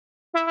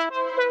Yeah,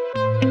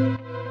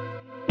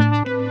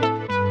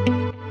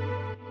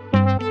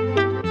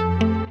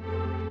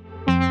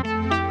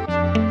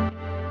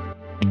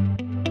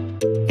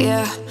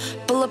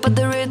 pull up at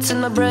the Ritz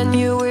in a brand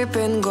new whip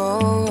in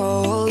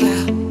gold.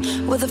 Yeah,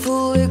 with a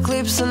full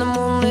eclipse and the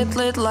moonlit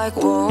lit like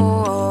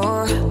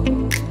war.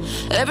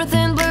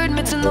 Everything blurred,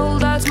 mixing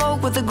old eyed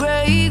smoke with the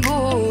grey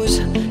goose.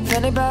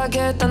 Fanny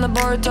baguette on the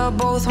bar top,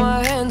 both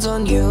my hands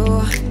on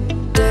you.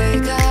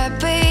 Take a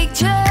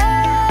picture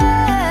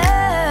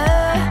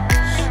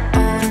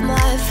of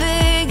my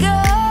figure.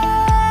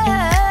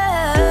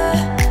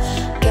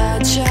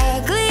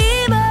 Gotcha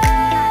glimmer.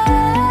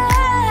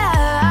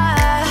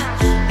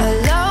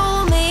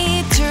 Allow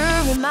me to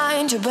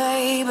remind you,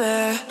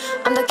 baby,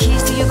 I'm the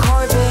keys to your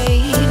car,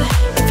 babe.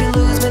 If you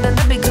lose me, then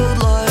that'd be good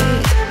luck.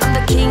 I'm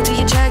the king to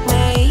your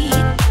checkmate.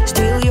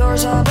 Steal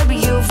yours, oh baby,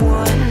 you've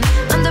won.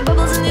 I'm the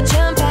bubbles in your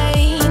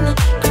champagne.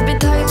 Grip it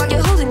tight like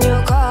you're holding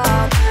your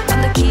cup.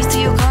 I'm the keys to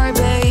your car,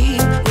 babe.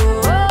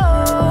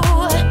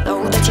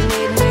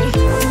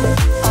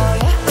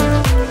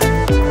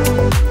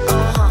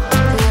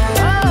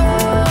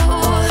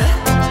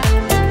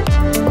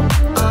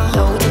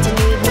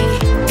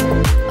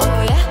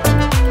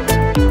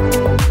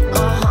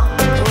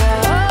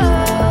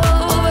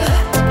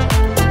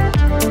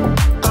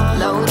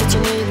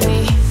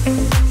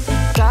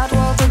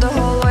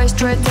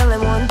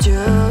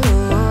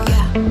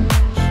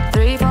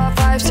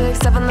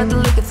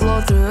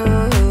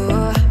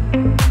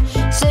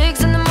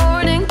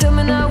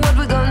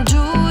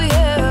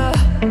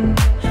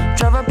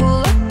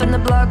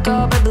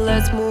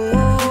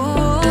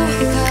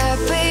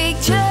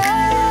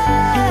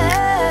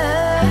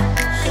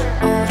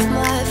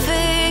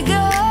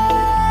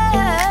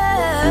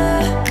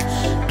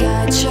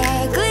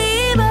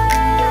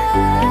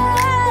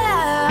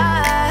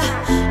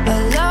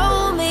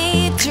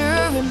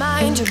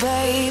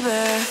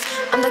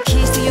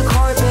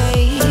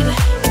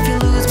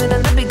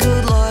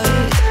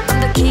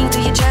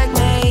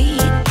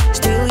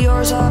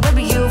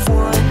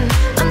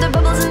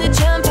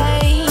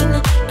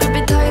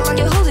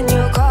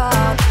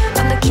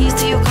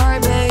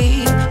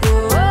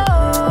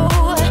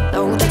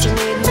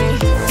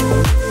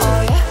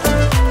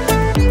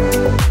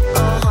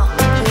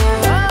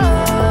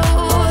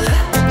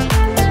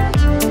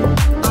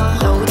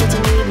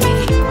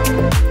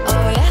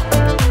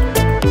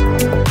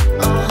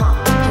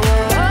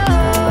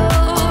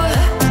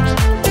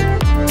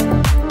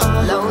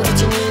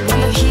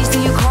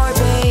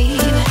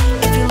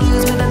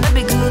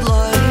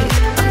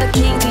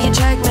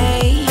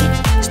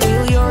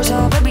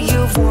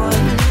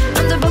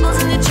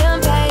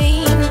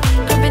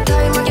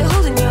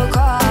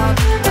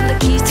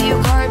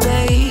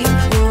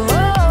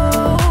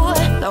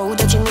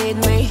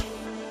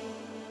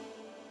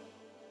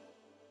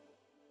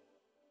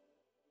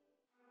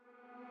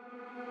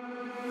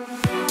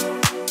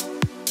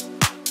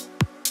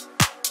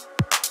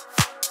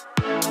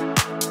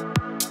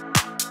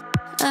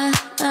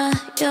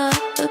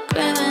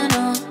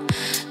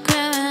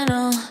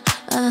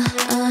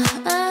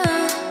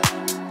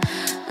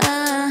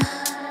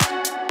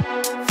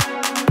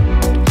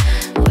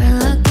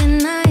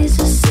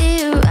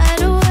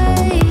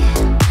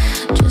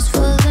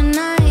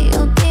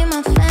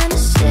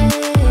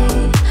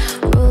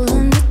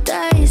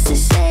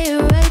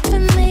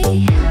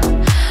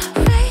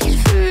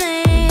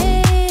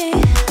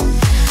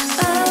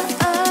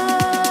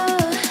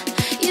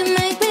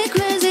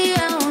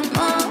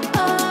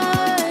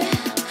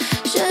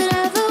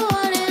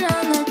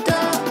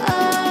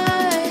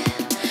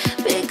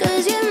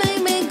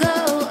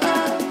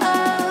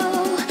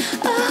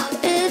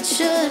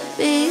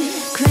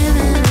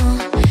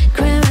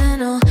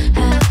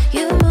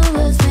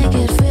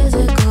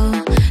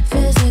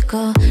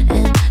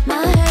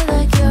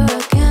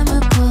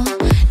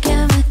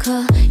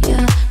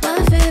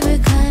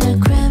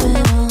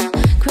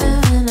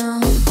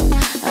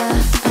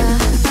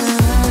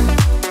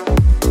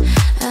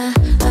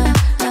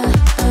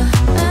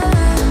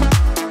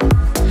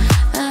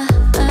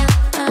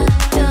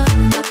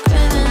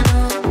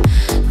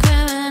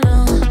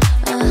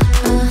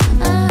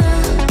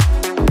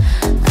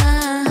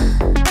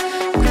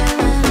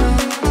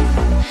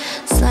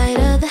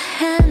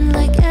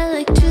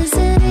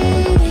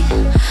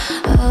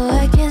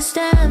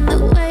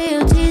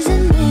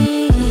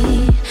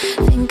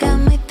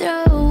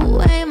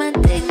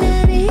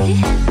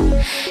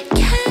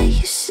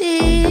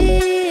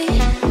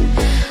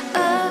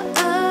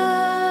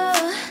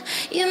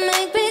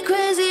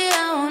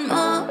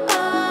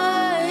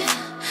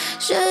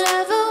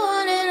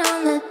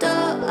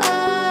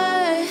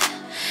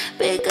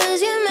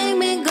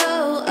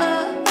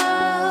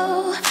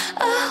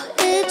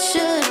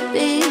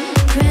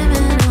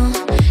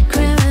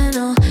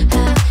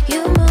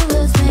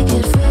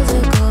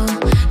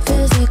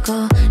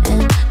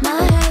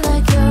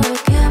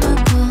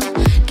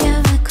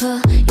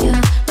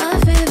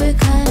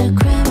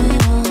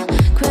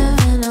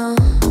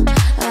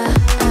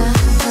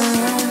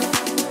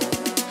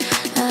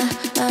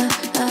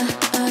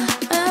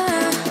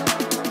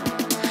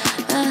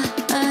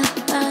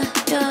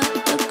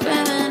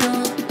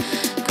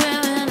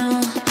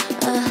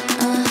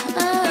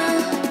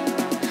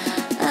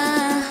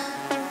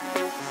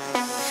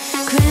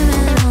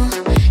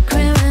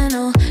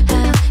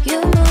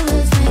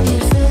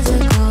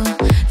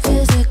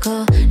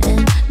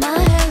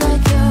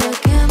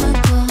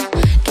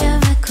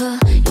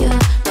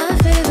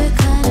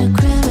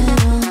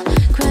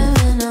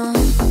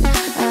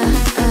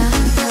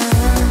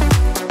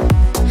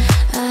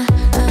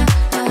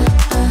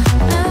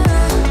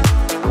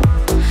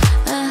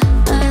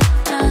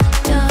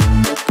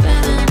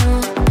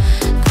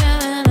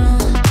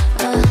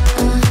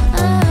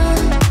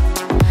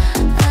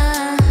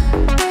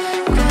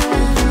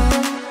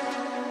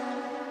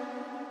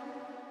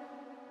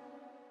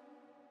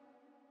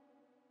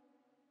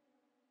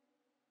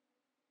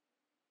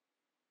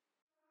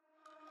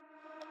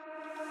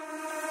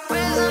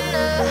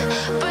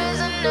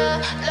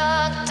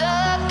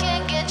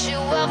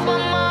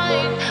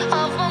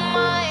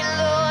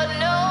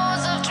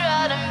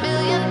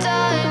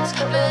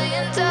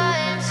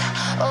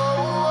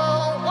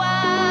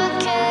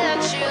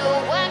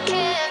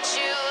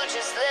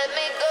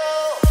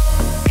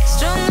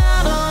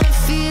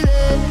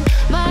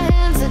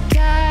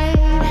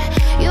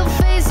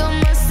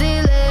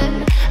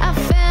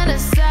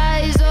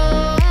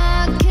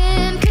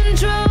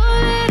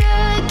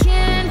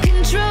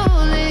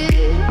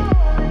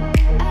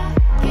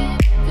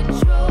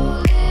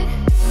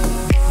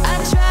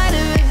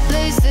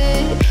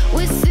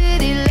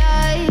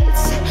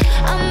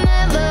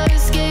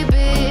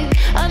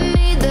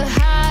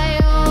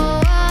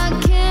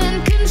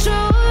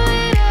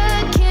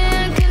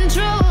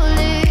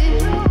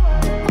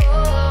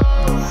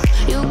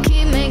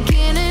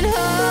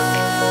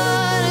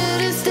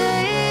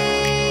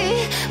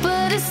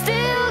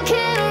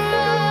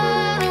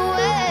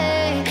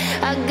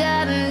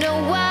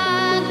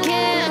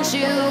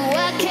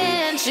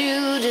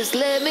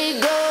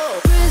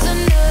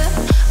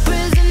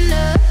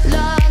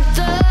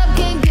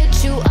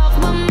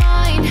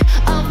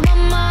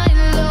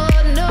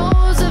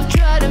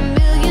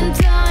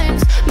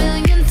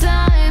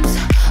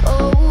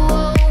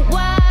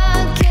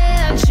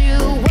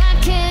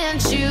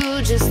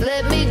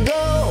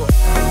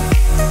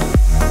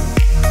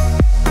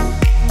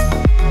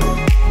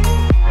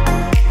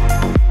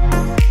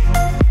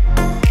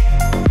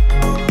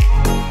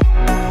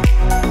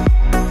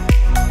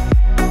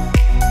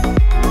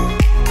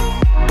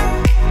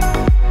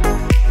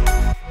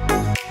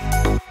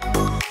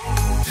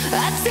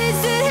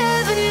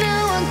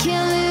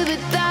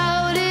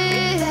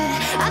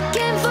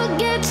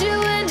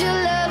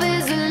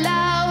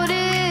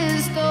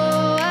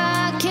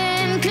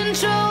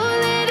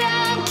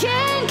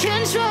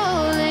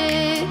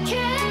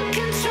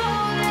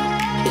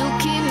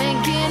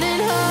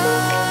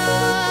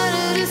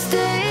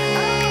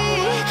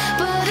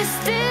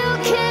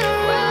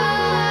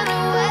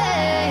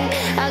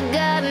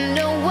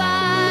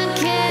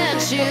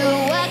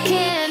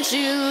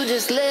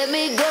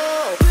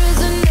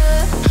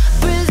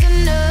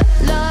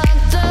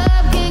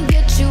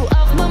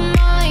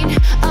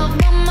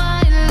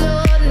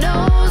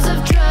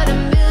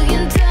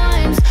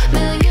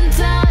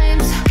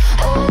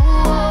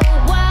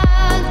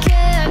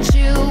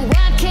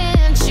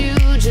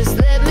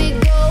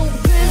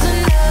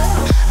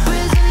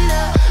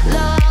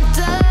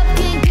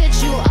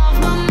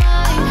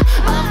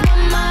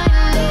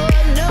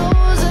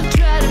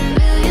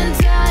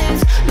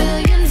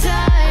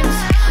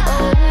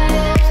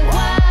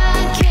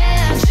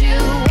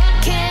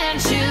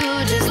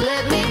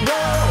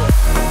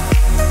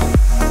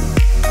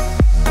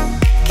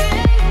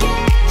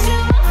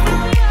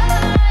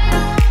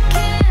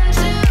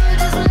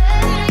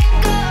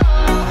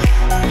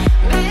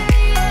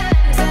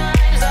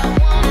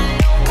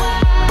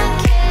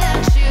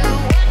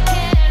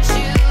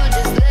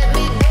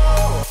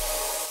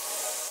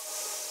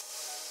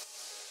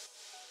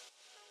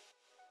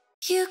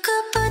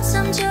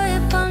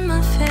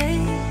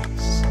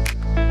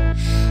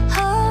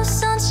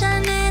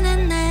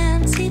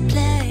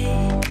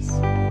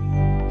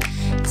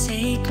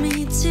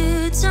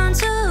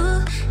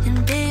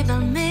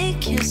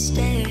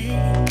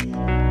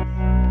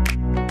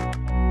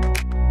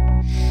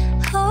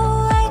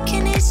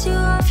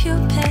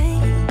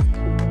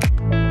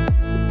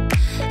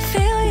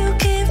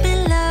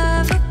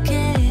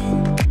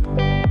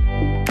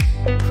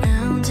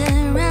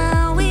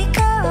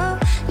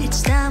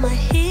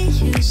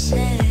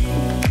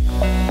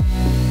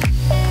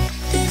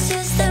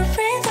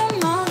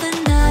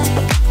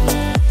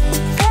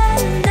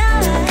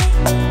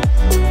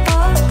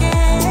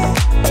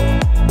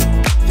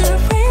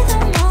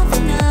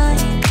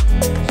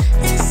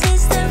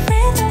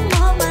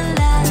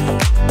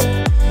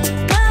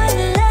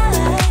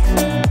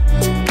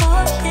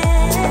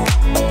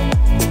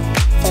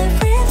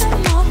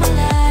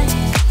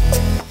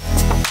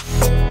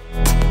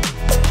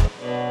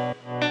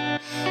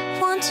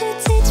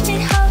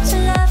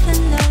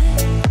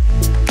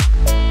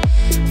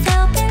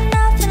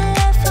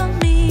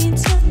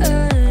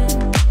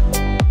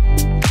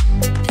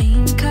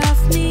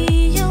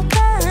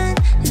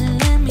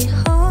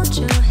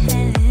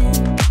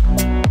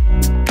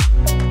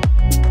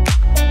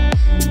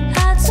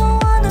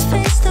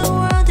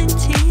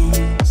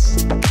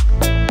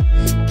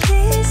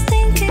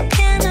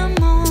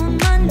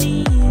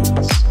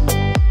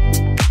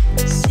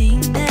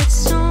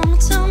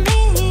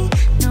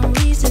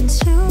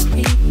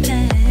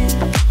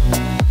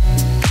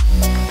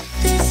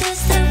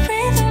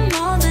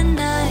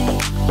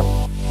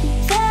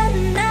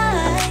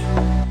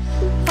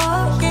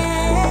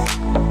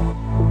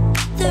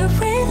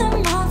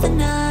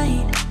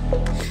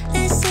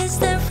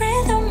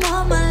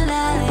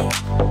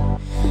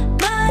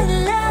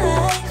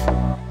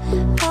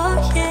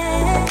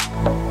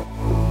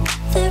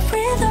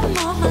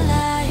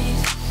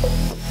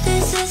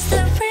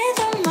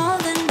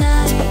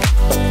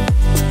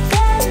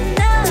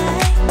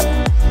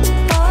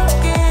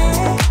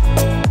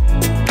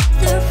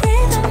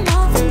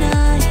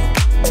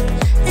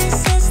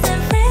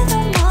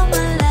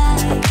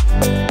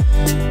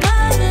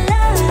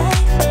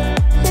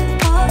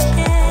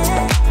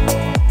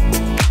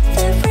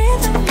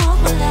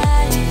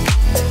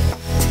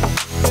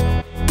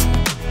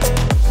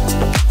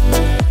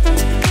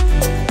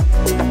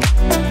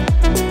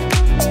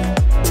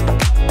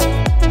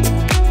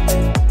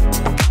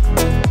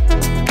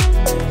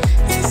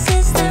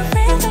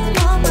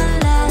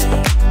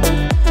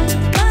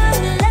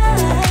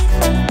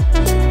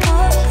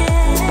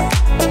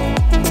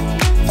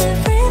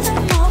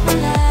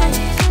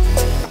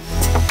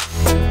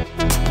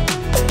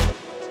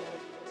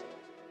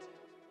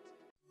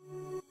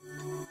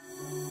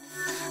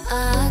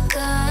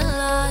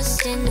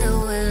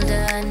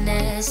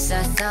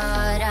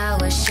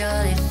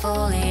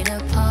 falling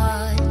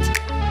apart.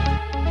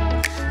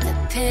 The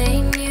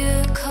pain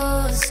you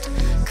caused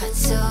cut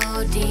so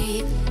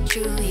deep,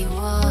 truly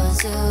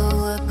was a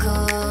work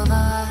of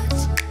art.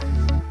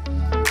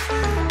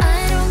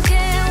 I don't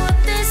care what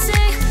they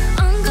say,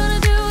 I'm gonna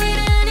do it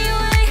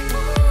anyway.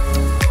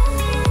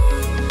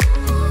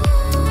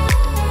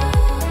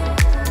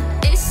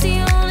 It's the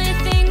only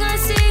thing I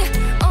see,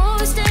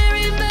 always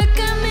staring back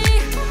at me.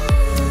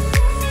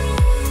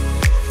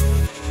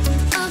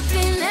 I've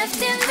been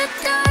left in the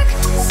dark,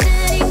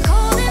 sitting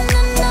cold in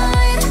the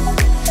night.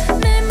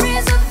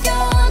 Memories of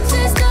your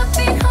haunted stuff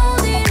been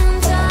holding on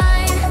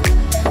tight.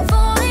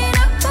 Falling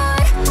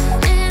apart,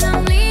 and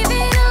I'm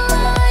leaving a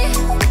lie.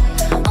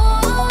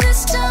 All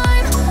this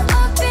time,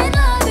 I've been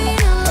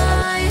loving a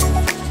lie.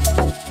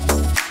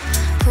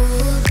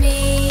 Pulled me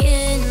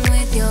in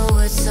with your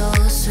words so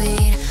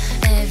sweet.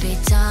 Every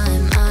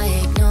time I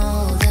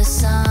ignore the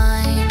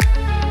sign.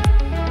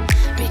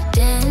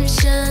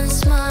 Redemption's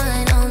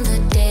mine on the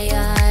day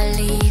I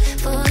leave.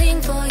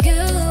 Falling for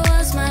you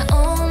was my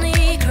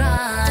only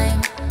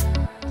crime.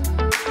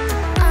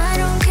 I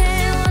don't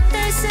care what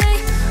they say,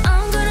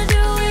 I'm gonna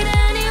do it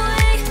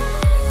anyway.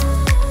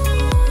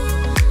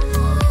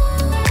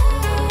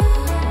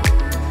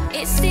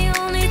 It's the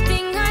only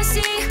thing I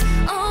see,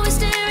 always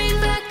staring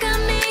back at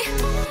me.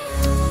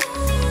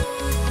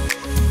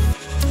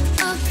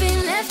 I've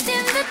been left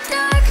in the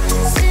dark,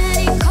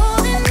 sitting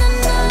cold in the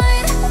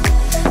night.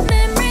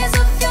 Memories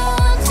of your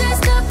haunted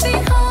stuff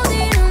been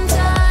holding on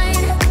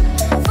tight.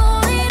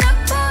 Falling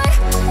apart,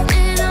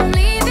 and I'm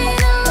leaving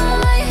a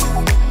lie.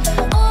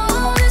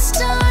 All this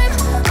time,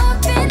 I've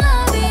been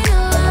loving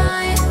a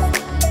lie.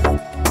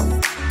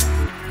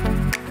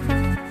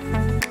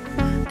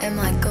 Am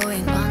I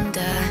going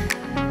under?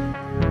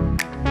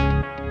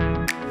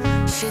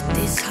 Should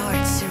this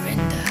heart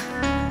surrender?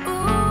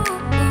 Ooh,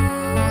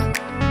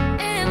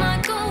 am I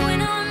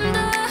going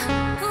under?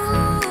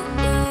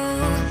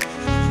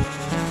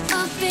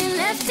 I've been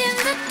left in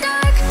the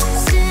dark,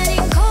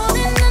 sitting cold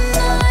in the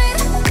night.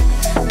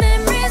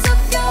 Memories of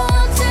your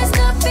haunted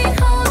stuff been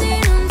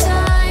holding on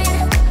tight.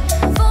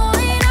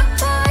 Falling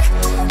apart,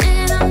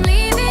 and I'm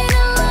leaving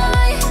a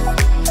lie.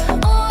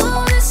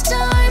 All this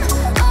time,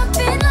 I've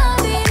been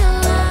loving a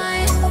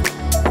lie.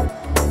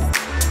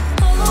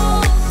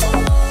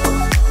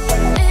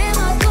 Am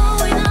I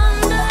going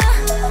under?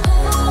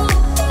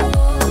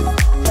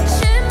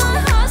 Should my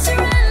heart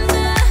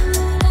surrender?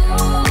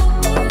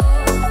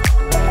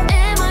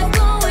 Am I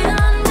going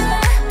under?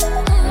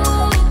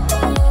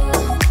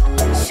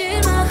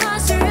 Should my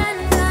heart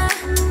surrender?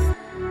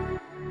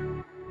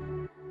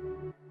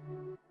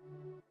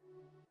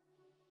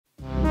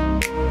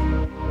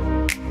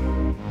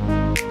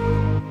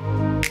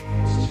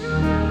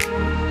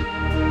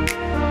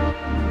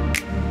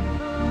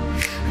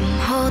 I'm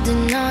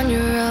holding on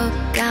your rope,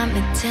 got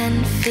me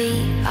 10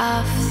 feet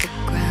off the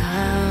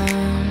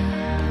ground.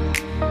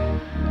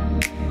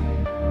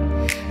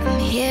 I'm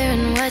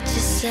hearing what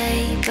you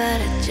say, but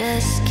I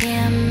just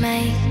can't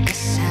make a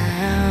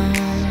sound.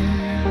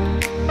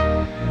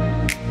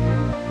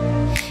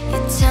 You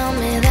tell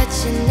me that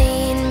you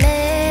need me,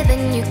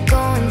 then you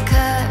go and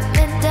cut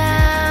me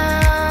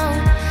down.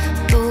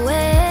 But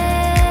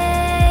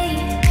wait,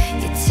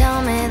 you tell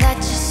me that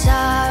you're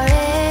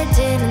sorry,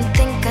 didn't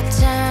think I'd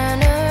turn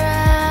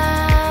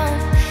around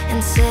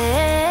and say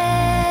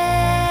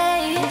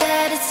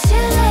that it's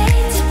too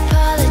late to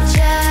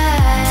apologize.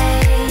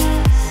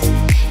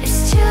 It's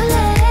too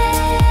late.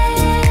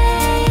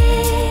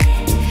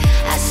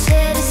 I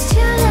said it's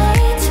too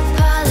late to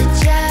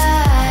apologize.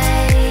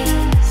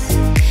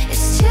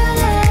 It's too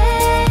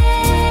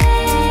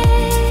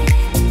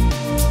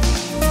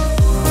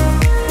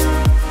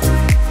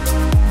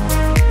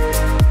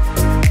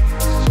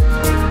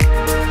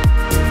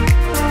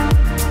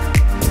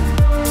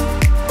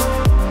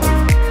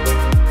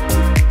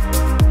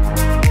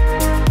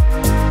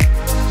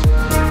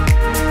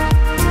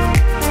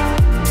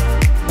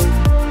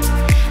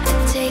I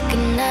take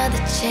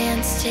another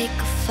chance, take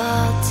a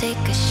fall, take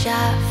a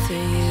shot for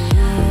you.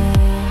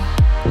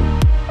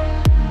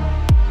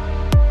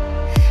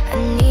 I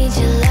need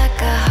you like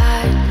a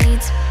heart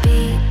needs a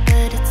beat,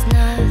 but it's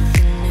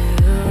nothing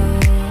new.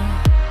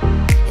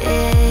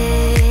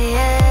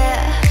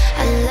 Yeah,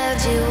 I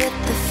loved you with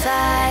the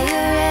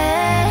fire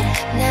red,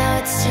 now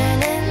it's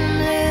turning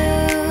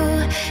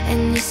blue.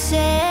 And you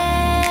say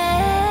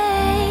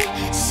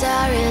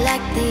sorry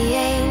like the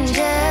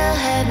angel,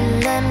 heaven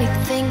let me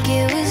think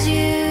it was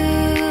you.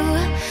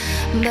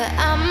 But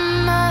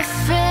I'm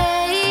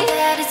afraid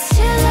that it's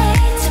too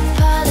late to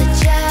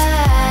apologize.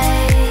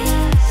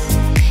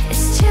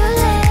 It's too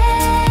late.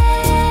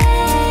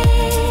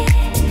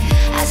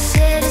 I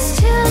said it's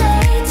too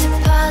late to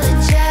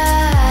apologize.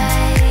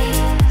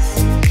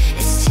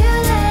 It's too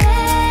late.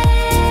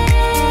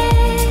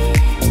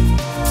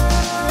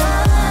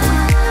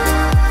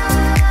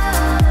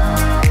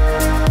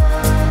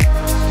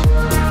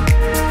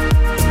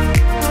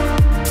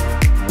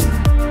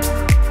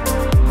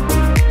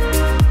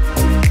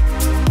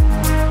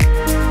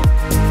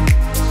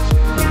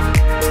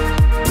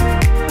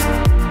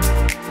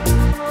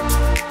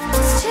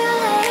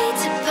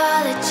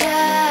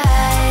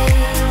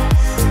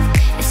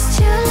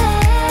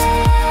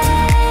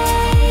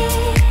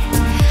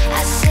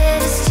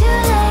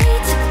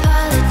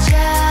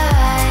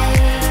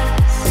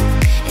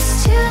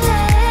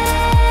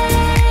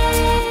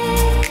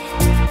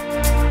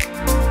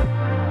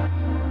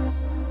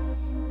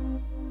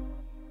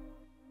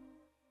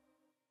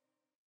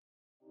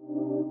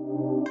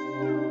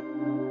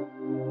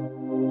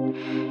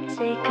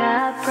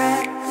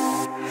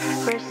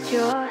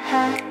 your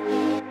head,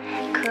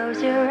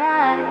 close your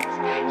eyes,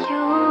 you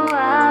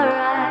are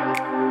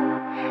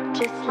right.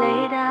 Just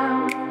lay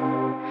down,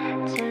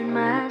 turn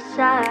my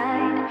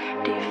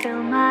side. Do you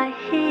feel my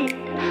heat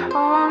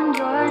on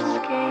your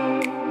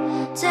skin?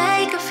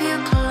 Take a few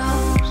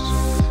close,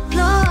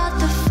 blow out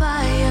the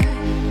fire.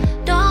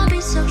 Don't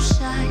be so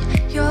shy,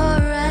 you're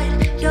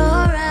right, you're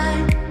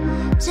right.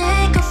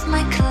 Take off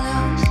my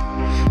clothes,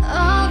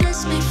 oh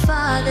bless me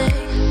Father.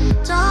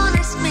 Don't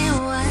ask me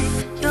why,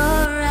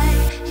 you're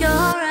right, you're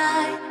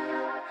right.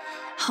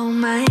 Hold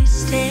my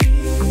stay,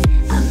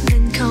 I've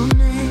been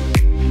coming.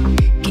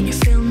 Can you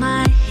feel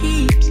my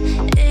heat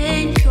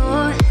in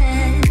your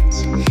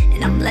hands?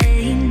 And I'm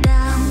laying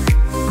down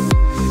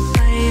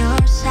by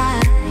your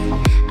side.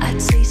 I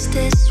taste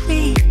the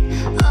sweet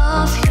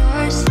of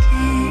your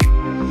skin.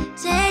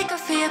 Take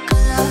off your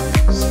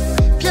clothes,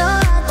 blow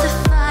out the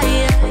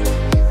fire.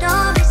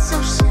 Don't be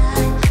so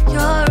shy,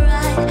 you're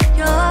right,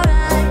 you're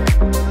right.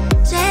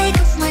 Take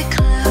off my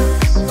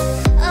clothes,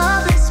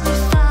 oh bless me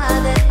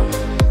Father.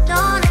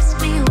 Don't ask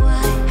me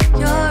why,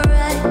 you're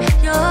right,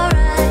 you're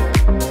right.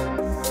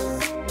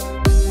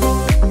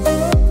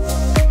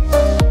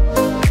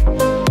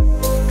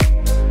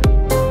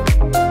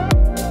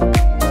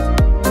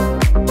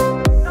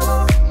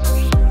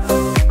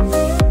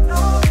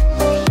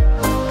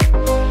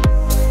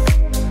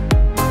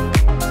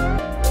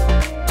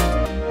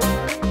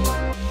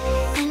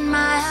 And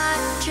my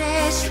heart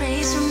just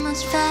racing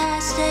much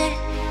faster.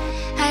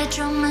 I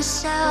drown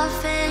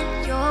myself in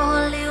your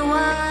holy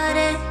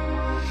water.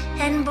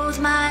 And both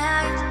my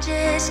eyes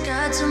just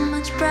got so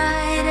much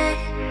brighter.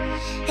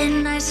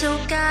 And I so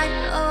got,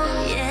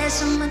 oh yeah,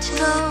 so much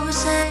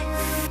closer.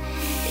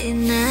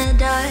 In the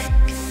dark,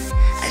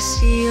 I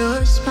see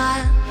your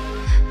smile.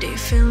 Do you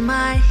feel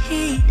my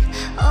heat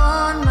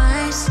on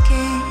my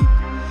skin?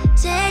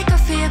 Take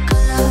off your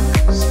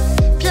clothes,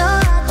 blow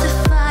out the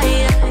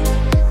fire.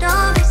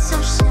 Don't be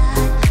so shy,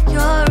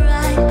 you're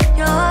right,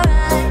 you're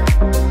right.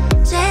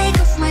 Take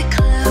off my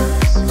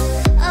clothes,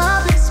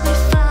 oh bless me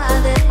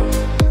Father.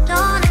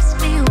 Don't ask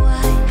me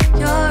why,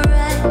 you're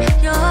right,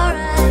 you're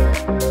right.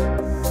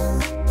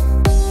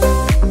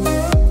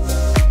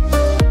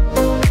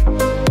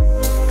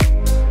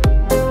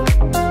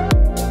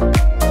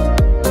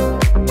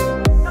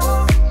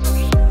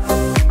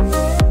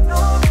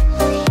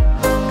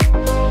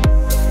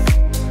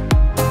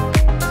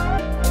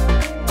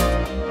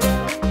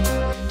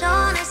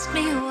 Don't ask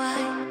me why,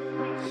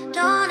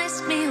 don't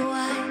ask me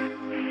why,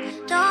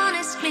 don't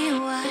ask me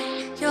why,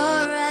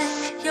 you're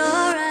right,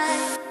 you're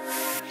right.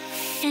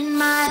 And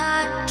my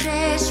heart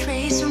just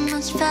race so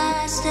much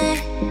faster.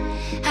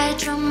 I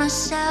drown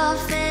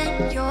myself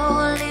in your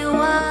holy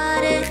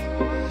water.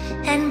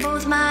 And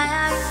both my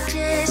eyes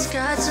just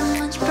got so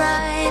much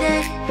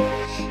brighter.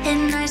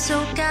 And I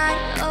so got,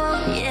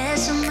 oh yeah,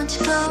 so much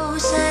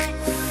closer.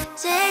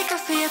 Take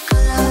off your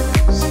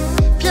clothes,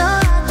 blow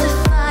out the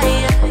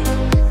fire.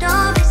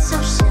 Don't be so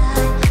shy,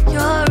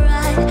 you're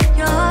right,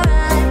 you're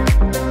right.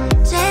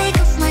 Take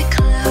off my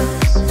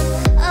clothes,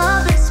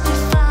 oh bless me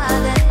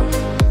Father.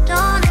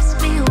 Don't ask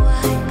me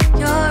why,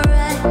 you're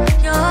right,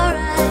 you're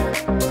right.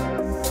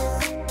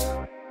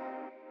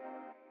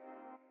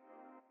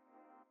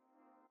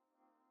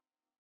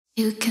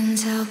 You can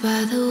tell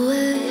by the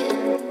way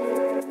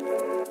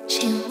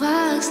she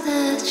walks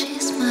that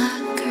she's my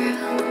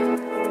girl.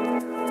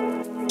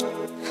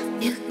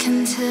 You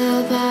can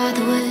tell by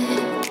the way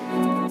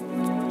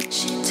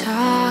she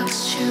talks,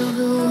 she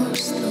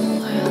rules the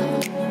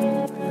world.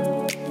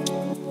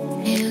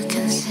 You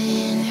can see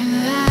in her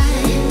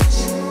eyes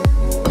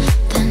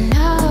that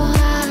no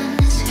one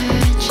is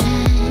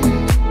hurting.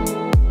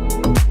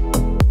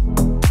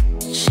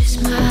 She's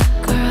my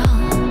girl,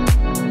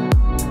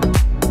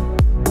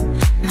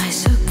 my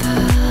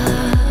Supergirl.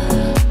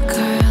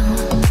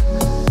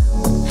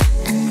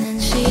 And then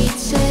she'd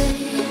say,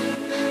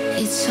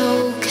 it's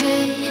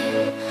okay,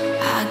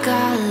 I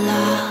got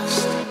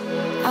lost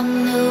on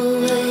the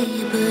way,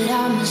 but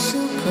I'm a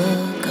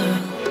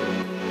Supergirl.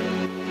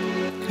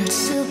 And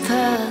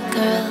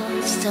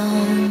Supergirls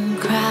don't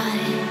cry.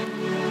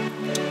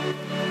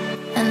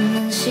 And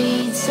then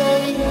she'd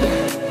say,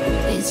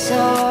 it's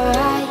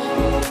alright,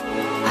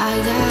 I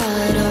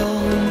got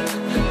home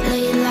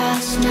late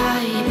last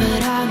night,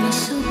 but I'm a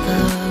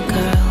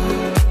Supergirl.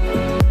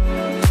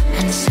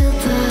 And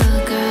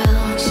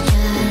Supergirls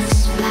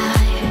just fly.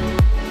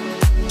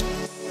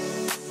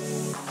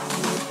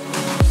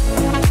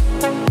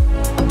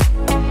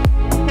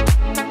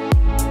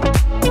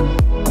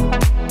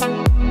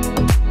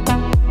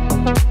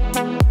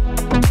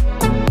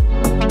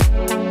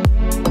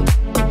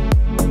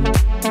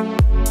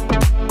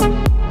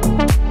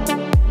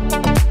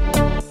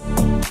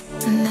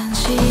 And then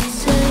she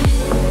said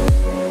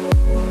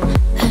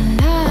that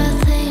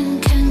nothing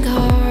can go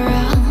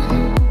wrong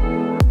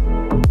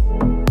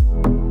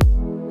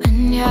when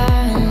you're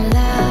in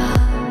love.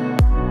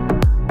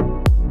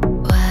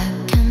 What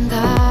can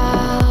go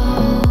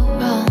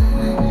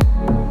wrong?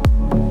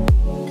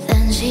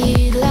 Then she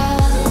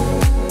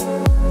loved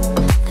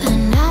the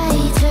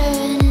night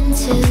turn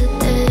into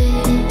day.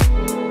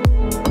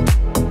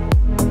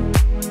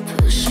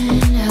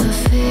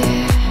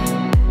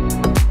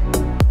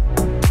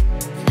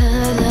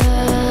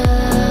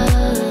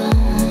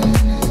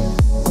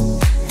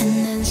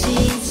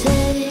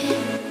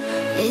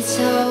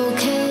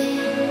 okay.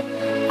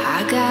 I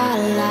got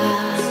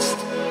lost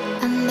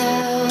on the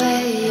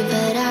way,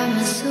 but I'm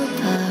a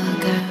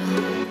Supergirl,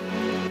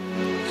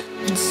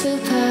 and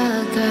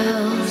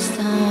Supergirls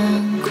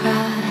don't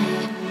cry.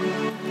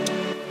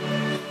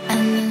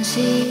 And then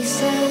she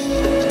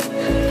said,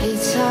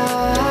 it's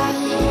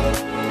alright.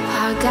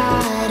 I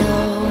got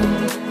home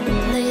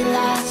late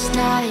last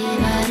night,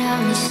 but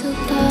I'm a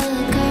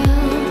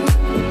Supergirl,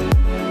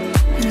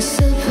 and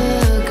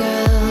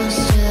Supergirls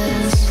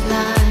just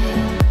fly.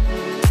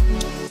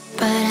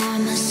 But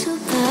I'm a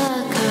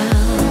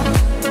Supergirl,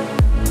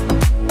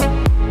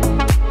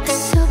 a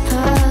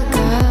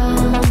Supergirl.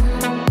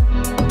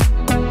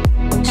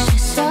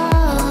 She's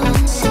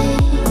sowing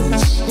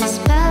seeds, she's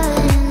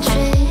spelling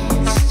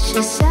trees.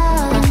 She's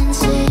selling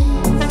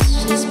seeds,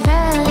 she's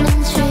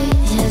spelling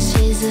trees. Yeah,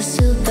 she's a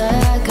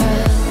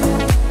Supergirl.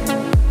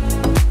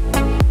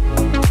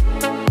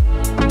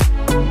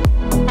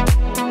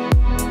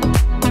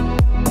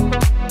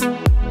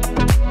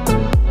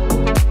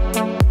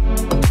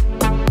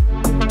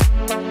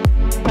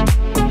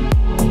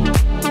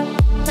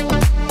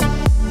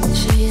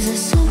 She's a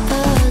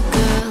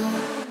Supergirl.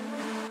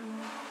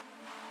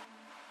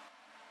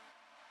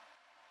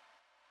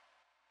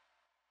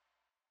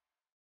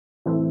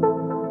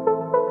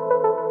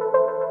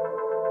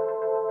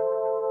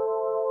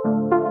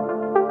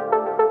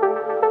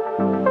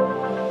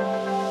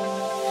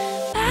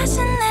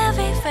 Passing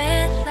every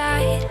red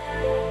light.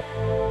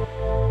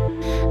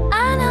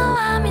 I know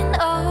I'm in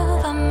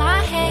over my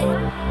head.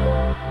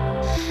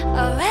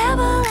 A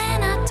rebel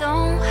and I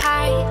don't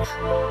hide.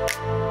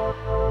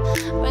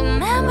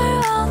 Remember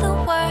all the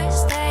words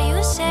that you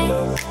said.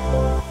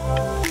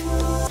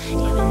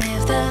 Even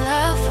if the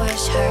love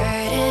was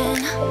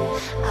hurting,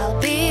 I'll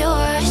be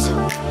yours.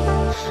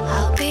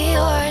 I'll be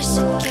yours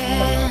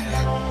again.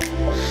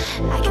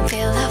 I can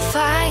feel the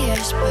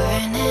fires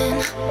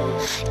burning.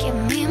 Give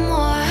me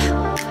more.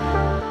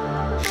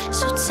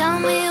 So tell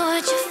me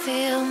what you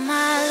feel,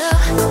 my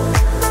love.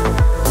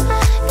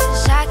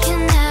 'Cause I can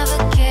never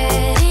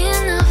get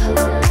enough.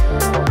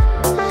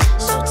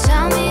 So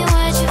tell me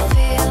what you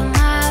feel,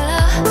 my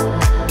love.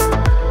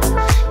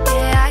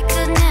 Yeah, I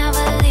could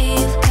never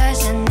leave 'cause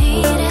I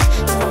needed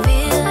the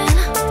feeling.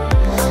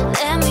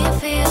 Let me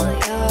feel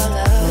your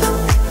love.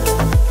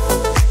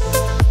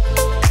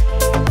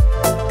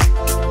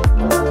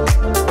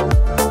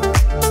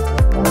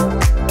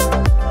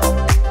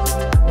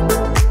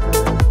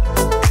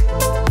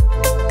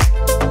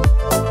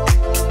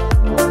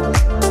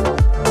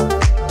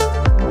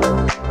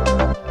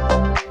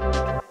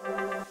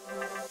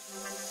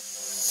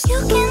 You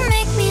can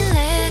make me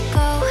let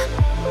go.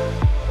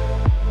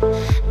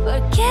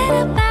 Forget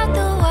about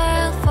the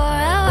world for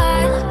a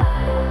while.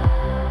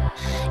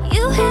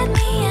 You had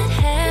me at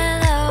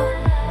hello.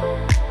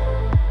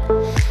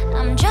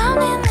 I'm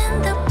drowning in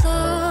the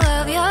blue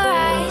of your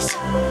eyes.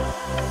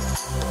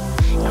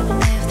 Even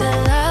if the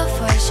love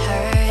was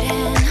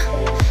hurting,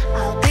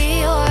 I'll be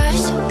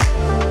yours.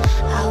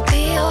 I'll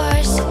be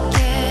yours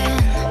again.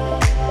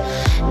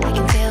 I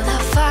can feel the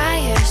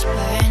fires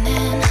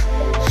burning.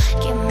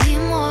 Give me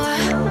more.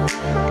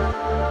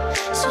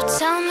 So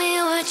tell me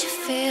what you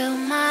feel,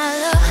 my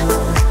love.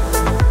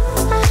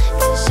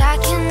 'Cause I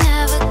can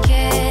never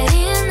get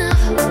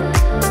enough.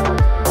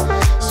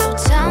 So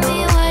tell me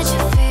what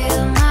you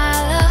feel, my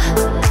love.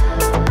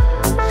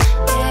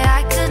 Yeah,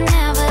 I could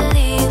never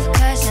leave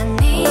 'cause I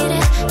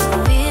needed the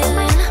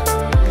feeling.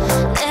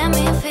 Let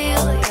me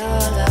feel your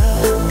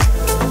love.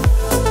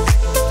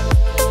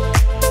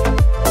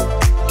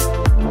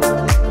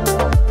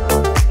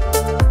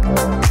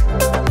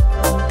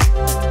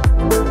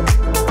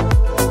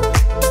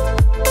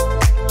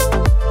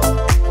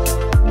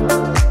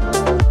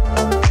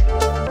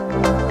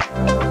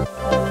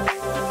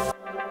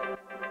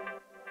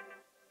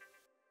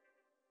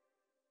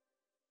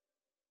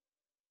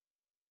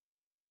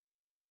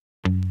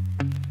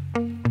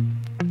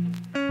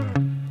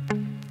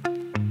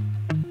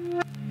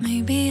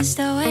 Maybe it's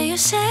the way you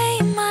say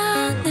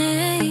my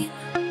name.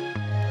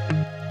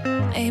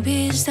 Maybe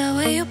it's the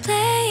way you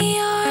play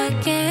your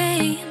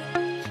game.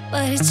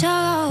 But it's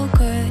all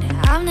good.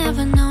 I've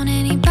never known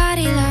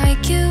anybody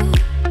like you.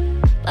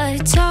 But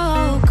it's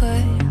all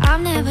good.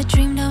 I've never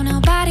dreamed of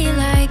nobody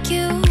like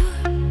you.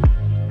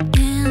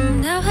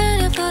 And I've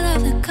heard if all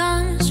of it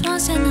comes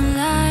once in a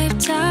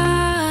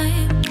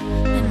lifetime.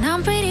 And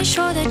I'm pretty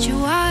sure that you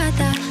are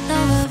the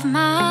love of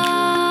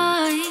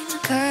mine.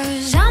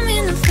 'Cause I'm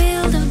in the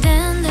field of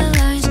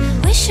dandelions,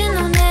 wishing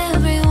on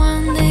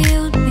everyone that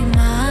you'd be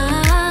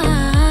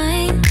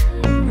mine,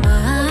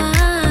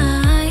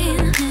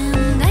 mine.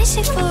 And I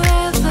see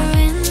forever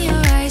in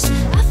your eyes.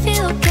 I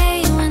feel okay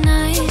when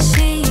I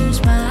see you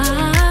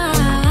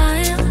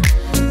smile,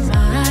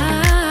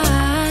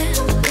 smile.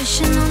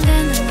 Wishing on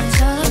dandelions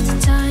all of the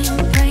time,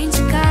 praying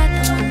to God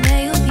that one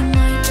day you'll be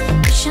mine.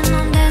 Wishing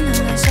on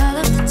dandelions all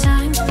of the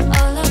time,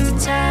 all of the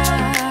time.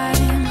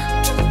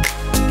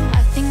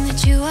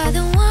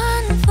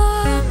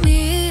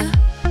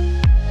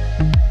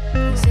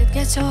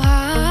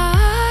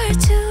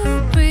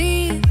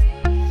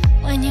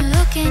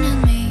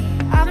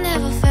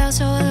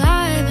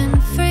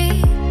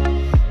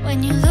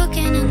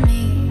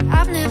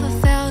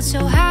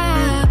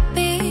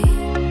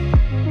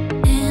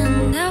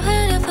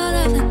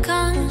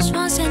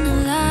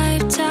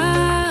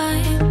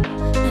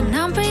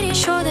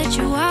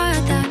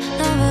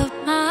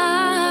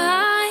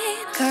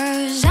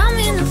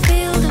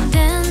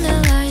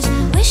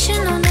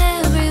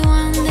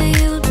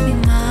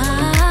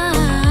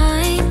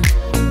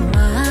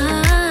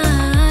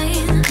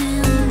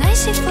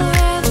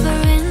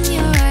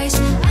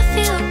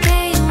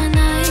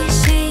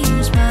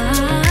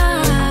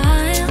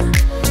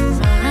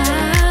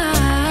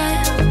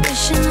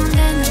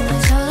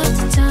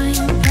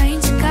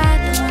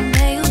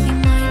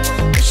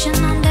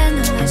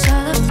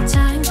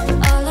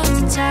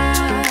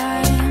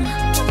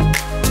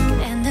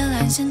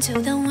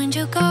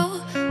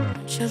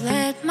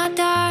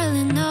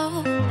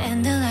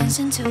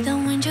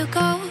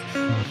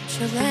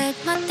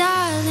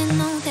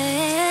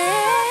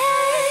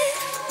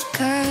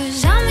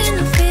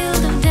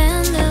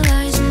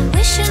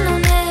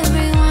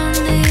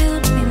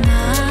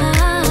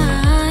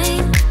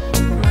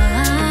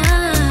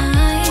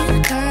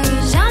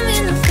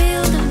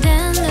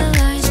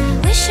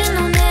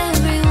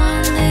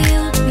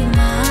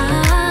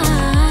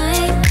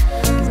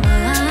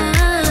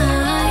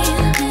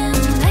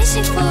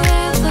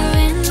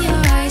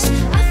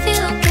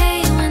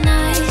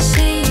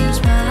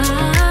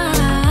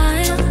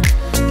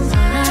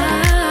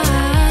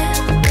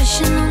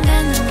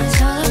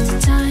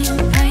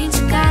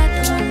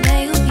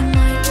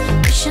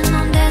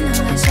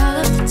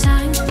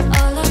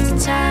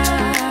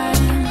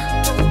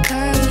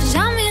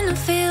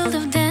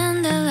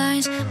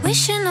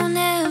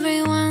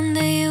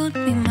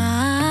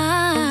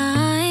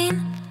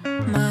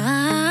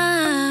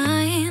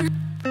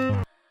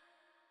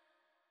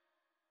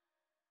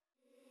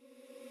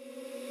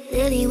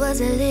 was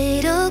a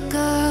little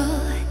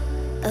girl,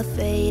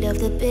 afraid of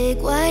the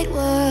big white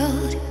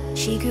world.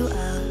 She grew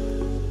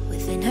up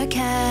within her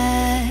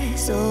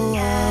castle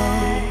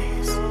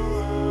walls.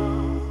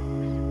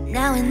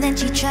 Now and then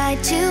she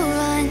tried to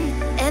run,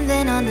 and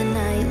then on the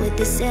night with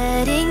the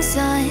setting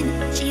sun,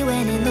 she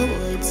went in the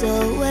woods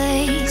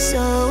away,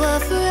 so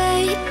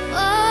afraid,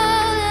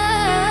 all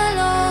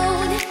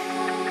alone.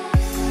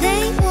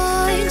 They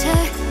warned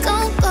her,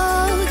 don't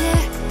go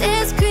there,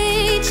 there's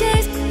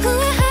creatures who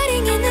are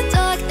hiding in the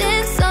dark.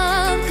 Then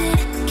something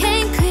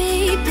came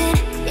creeping,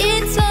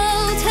 it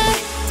told her,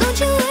 don't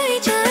you worry,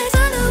 just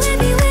follow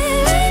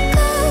everywhere I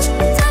go.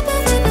 Top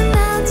of the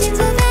mountains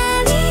or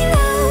valley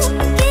low,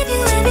 give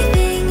you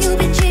everything you've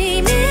been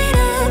dreaming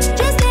of.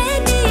 Just let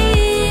me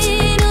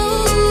know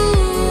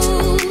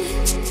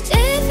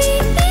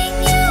everything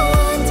you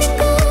want and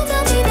go.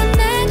 Tell me the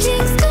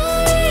magic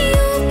story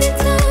you've been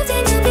told,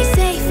 and you'll be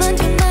safe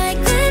under my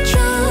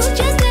control.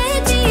 Just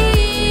let me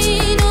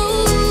know.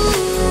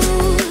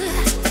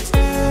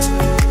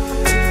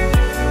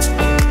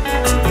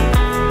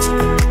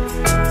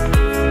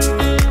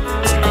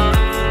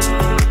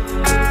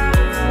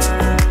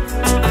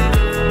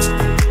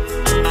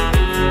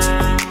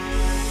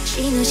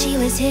 She knew she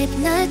was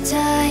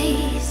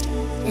hypnotized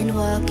and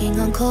walking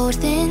on cold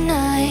thin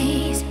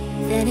ice.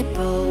 Then it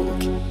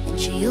broke and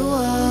she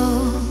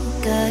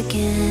awoke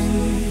again.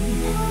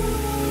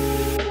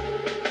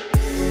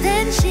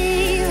 Then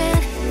she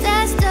ran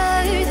faster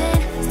than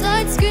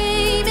started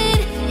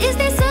screaming, is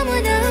there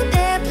someone out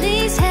there?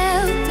 Please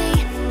help me,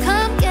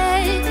 come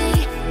get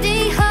me.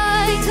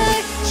 Behind her,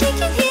 she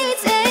can hear it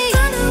say,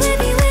 follow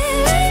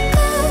everywhere I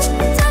go.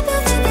 Top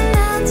of the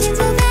mountains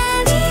or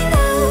valley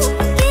low,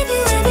 give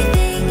you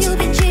everything you've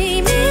been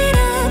dreaming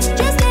of.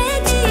 Just let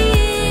me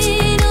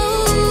know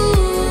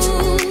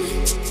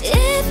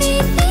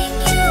everything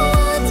you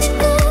want and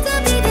go.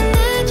 Tell me the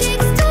magic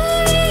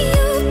story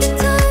you've been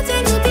told,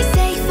 and you'll be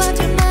safe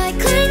under my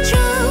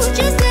control.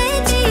 Just let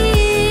me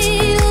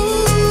know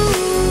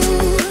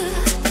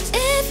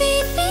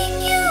everything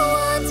you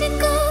want and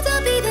go.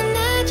 Tell me the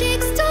magic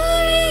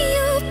story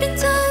you've been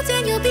told,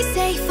 and you'll be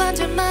safe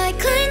under my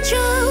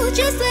control.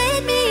 Just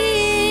let me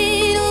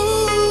know.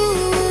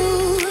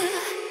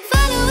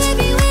 Follow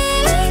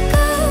everywhere I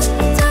go.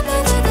 Top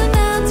of the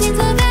mountains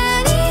or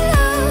valley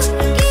low,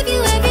 give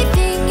you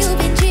everything you've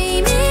been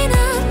dreaming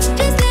of.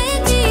 Just let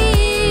me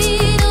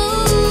know.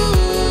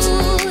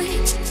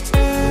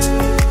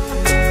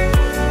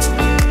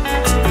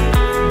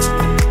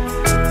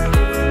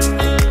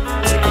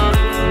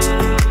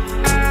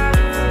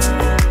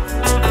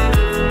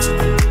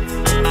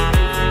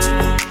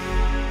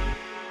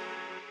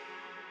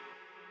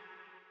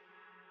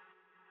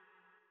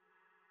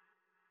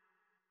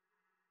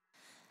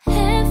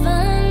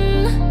 Heaven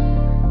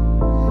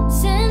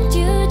sent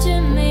you to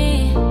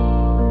me,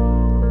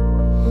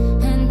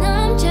 and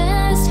I'm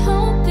just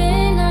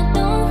hoping I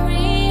don't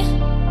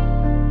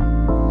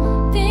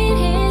repeat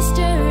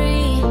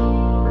history.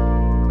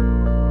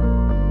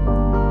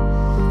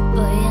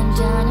 Boy, I'm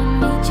trying to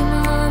meet your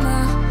mama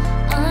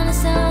on a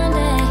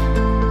Sunday,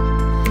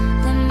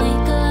 then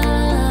make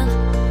love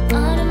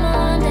on a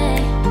Monday.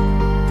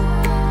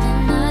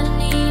 And I don't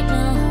need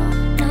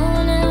no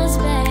one else,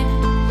 babe,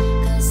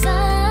 'cause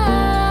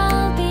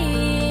I'll be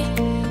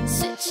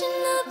switching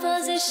up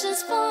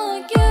positions for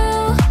you.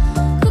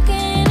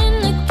 Cooking in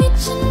the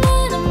kitchen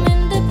and I'm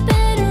in the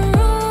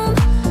bedroom.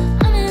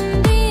 I'm in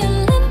the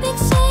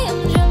Olympics, say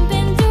I'm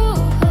jumping through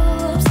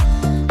hoops.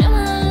 Now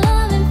my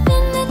love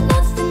infinite,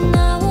 nothing I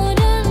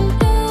wouldn't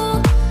do.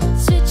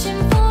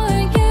 Switching for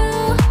you,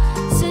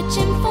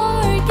 switching for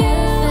you.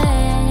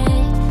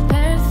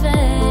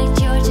 Perfect,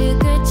 you're too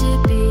good to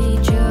be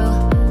true.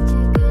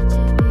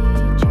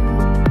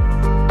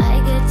 I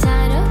get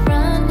tired of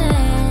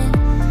running,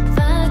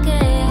 fuck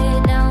it,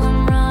 now I'm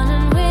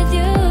running with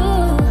you,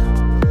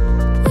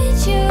 with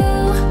you.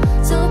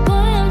 So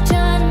boy, I'm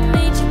trying to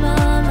meet your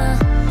mama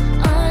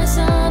on a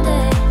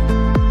Sunday,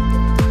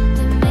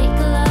 then make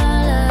a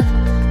lot of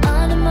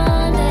on a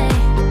Monday.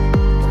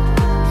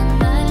 And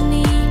I don't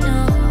need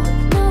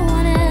no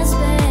one else,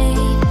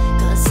 babe,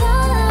 'cause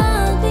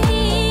I'll be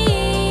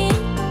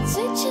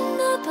switching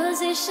up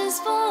positions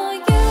for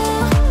you.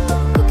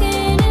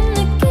 Cooking in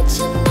the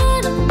kitchen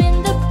and I'm in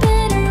the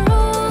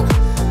bedroom.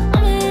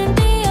 I'm in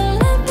the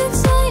Olympics,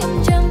 say I'm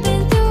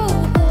jumping through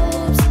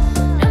hoops.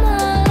 Now my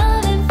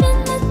love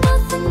infinite,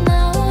 nothing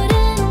I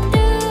wouldn't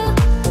do.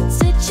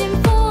 Switching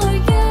for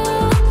you,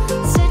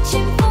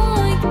 switching for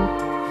you.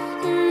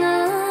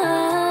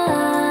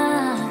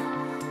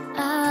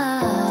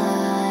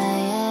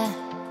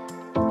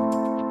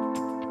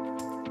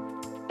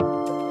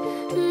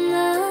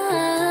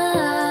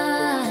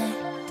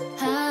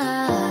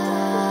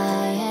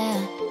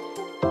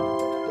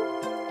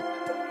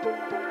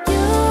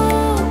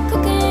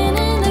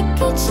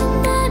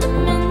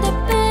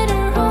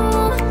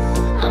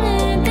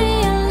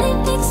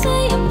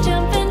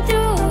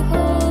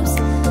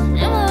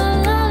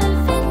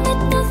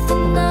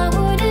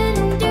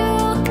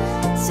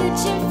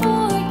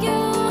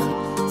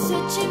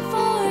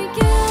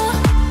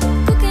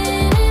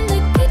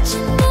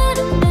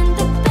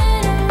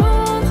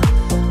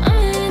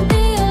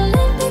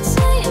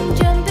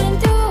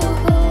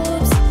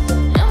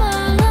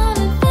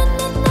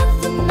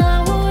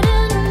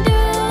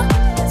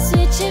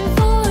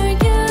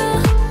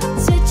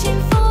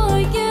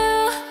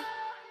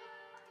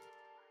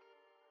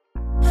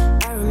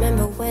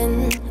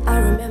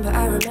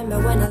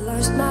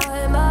 lost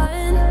my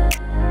mind.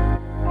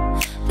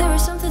 There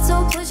was something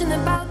so pleasant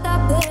about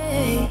that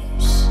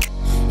place.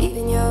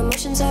 Even your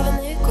emotions have an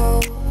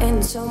echo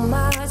in so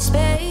much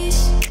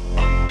space.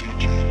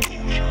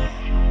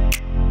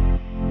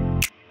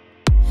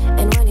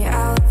 And when you're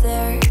out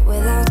there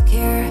without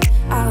care,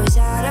 I was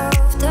out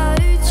of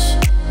touch.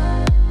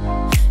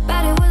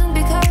 But it wasn't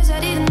because I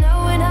didn't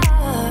know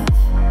enough.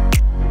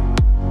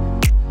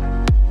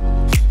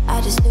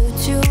 I just knew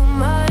too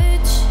much.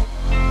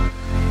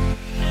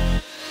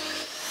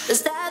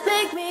 Does that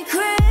make me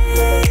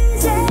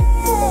crazy?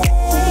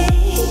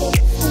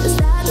 Does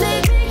that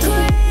make me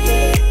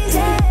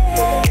crazy?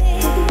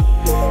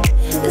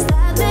 Does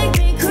that make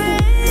me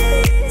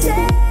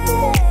crazy?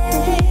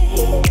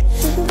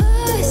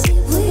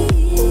 Possibly.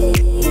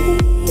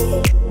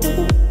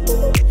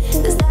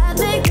 Does that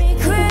make me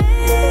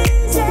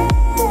crazy?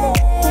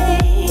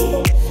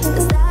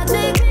 Does that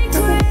make me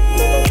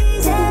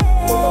crazy?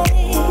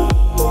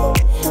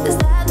 Does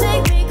that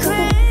make me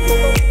crazy?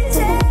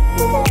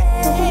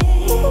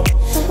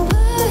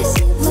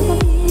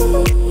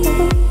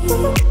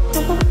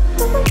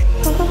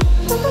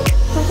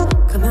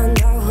 Come on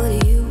now, who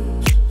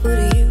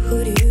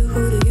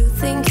do you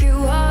think you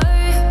are?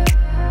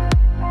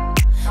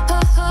 Ha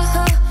ha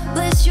ha,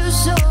 bless your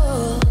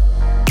soul.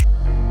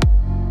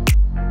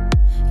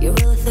 You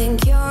really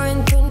think you're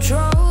in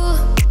control?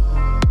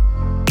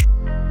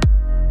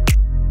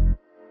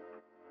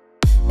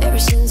 Ever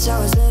since I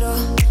was little,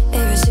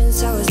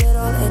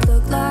 it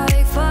looked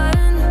like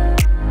fun.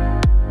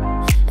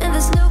 And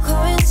there's no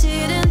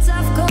coincidence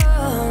I've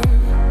come.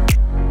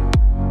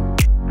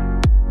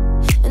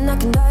 And I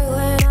can die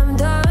when I'm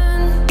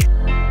done.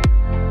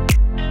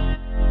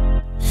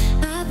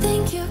 I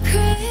think you're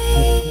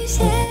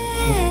crazy.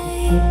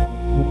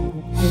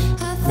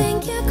 I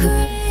think you're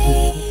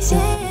crazy.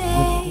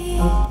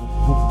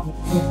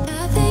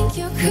 I think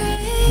you're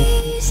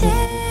crazy.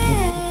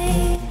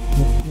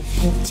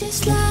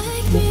 Just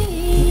like me.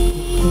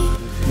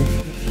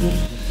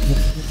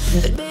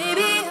 But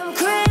baby, I'm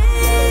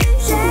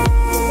crazy.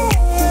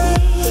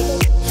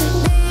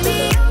 Baby,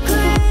 I'm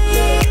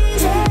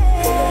crazy.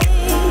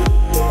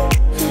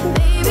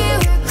 Baby,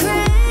 we're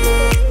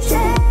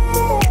crazy.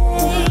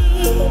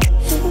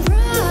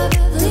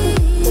 Probably.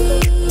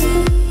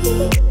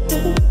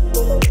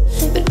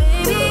 But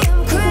baby,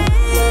 I'm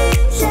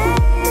crazy.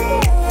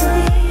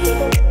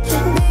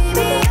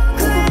 Baby, I'm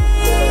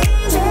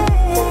crazy.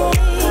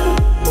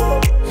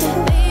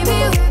 Baby,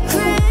 we're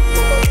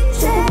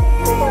crazy.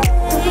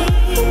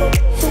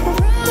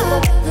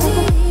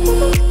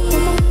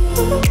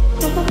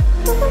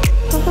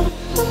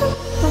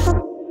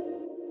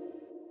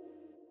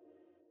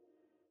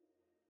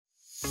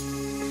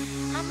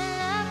 I'm in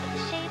love with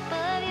the shape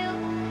of you.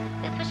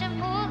 We push and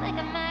pull like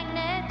a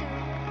magnet do.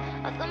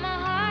 Although my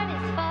heart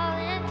is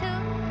falling too.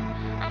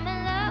 I'm in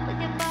love with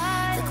your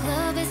body. The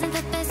club isn't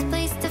the best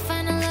place to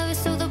find a lover,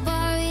 so the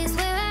bar is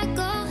where I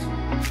go.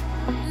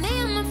 Me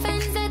and my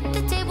friends at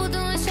the table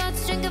doing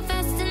shots, drinking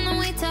fast and then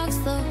we talk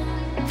slow.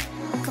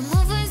 Come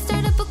over and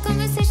start up a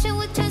conversation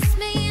with just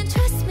me, and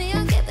trust me,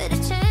 I'll give it a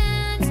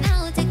chance.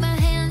 Now take my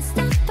hand,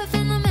 stop, I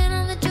feel the man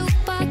on the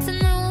jukebox, and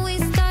now we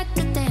start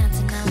to dance.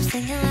 And now I'm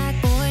singing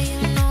like, boy, you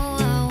know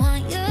I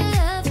want your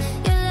love.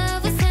 Your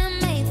love was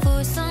handmade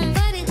for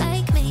somebody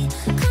like me.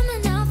 Come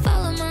on now,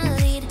 follow my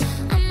lead.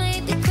 I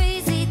may be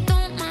crazy,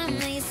 don't mind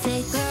me.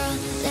 Say, girl,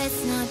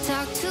 let's not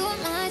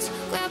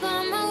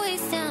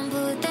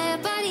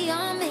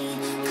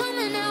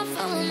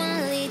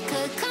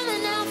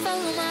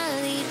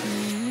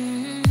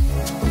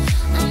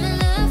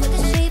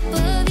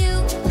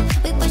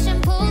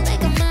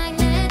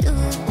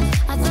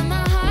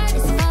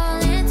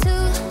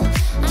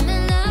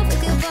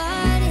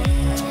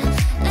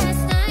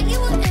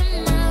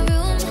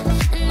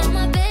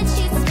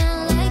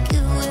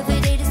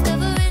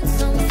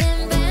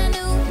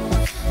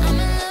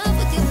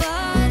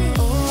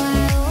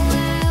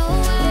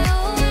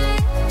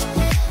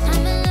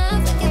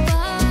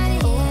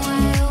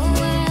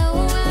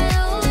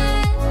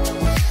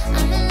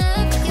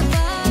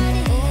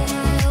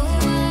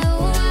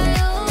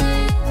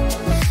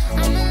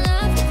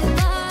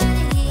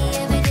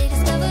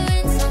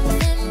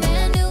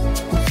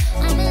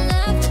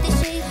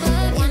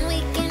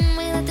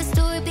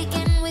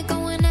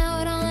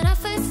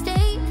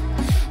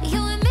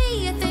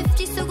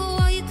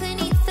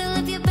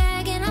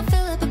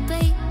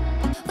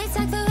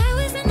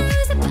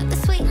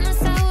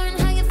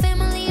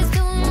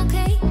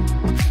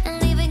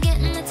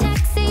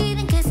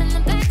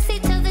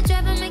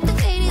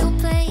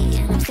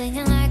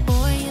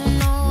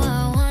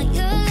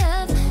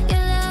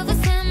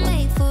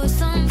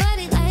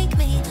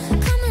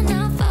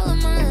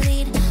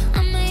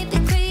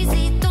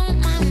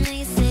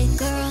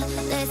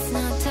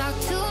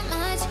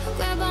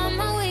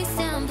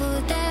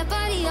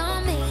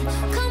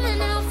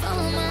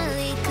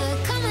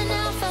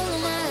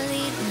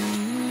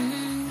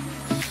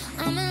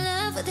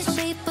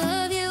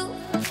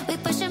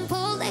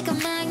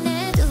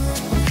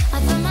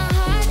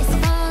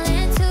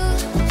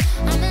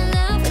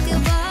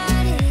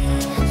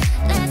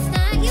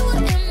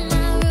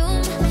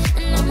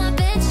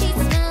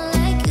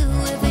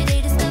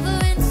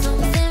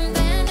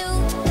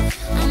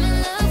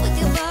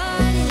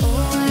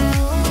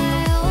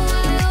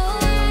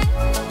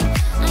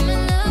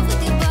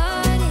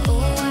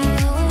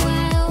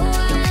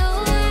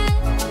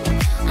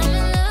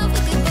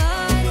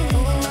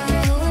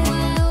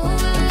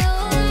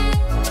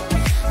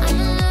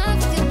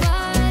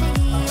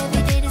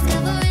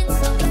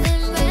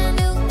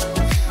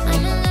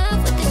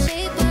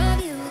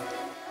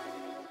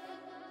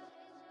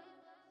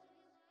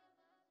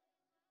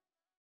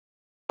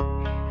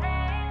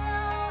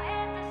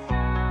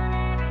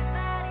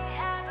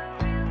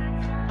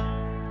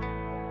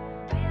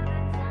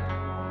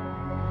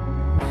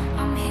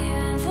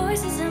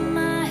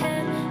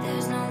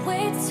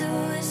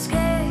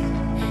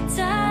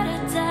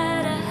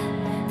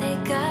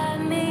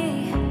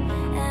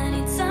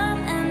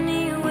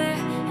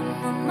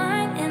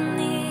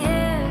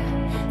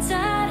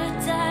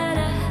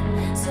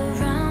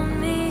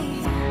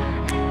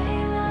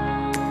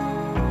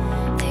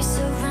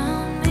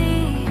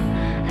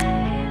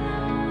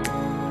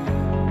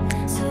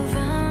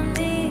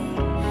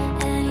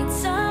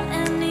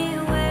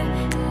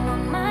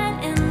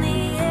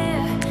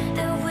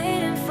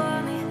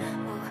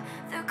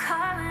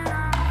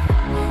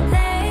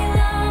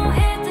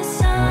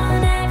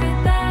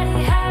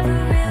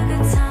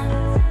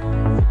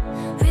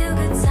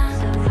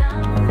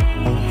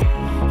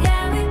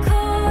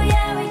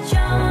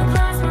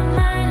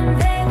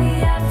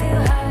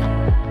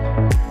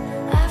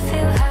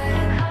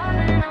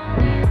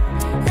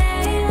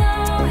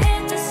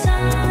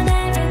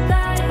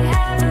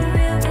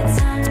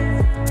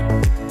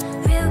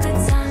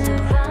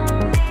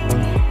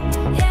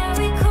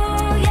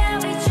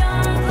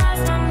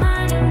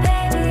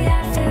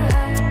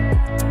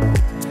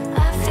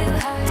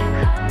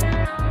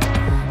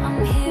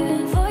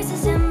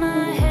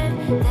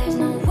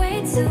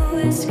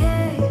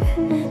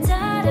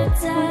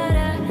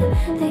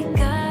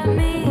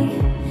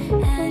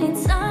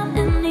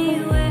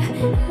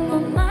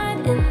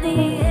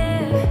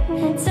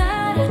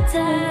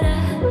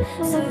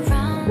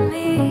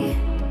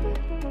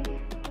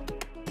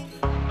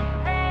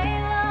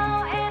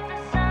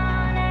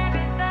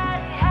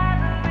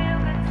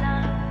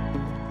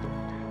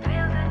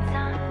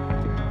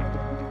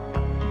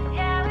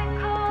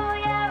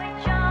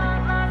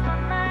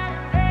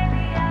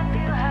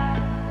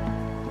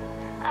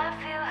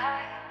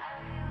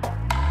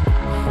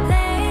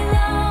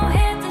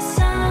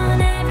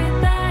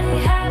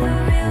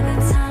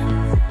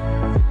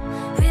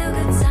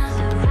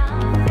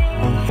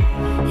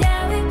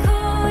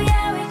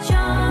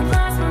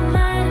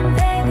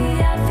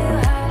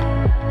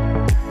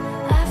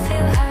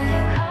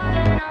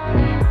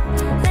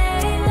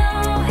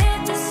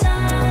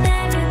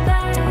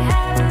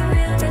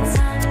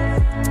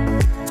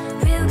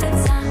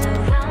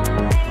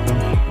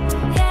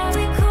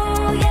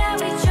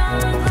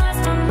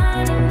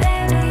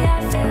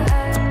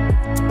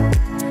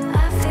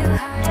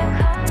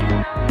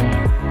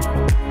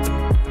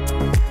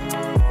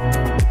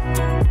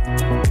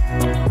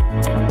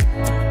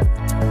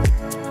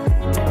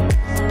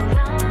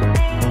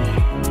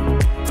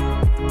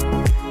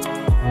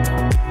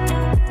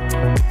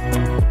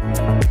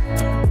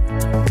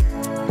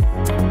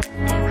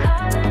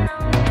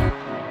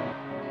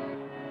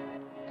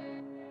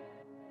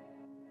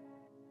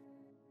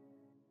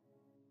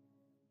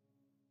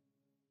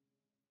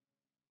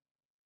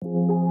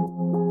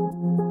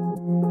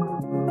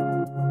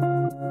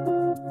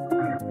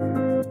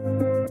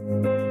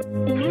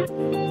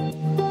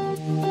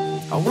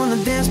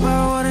wanna dance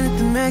by water at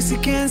the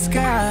Mexican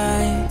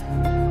sky.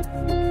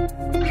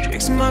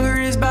 Drink some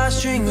margaritas by a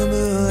string of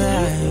blue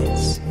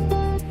lights.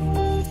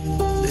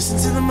 Listen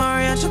to the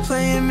mariachi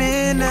playing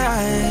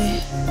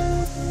midnight.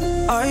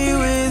 Are you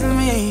with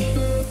me?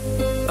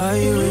 Are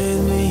you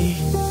with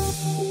me?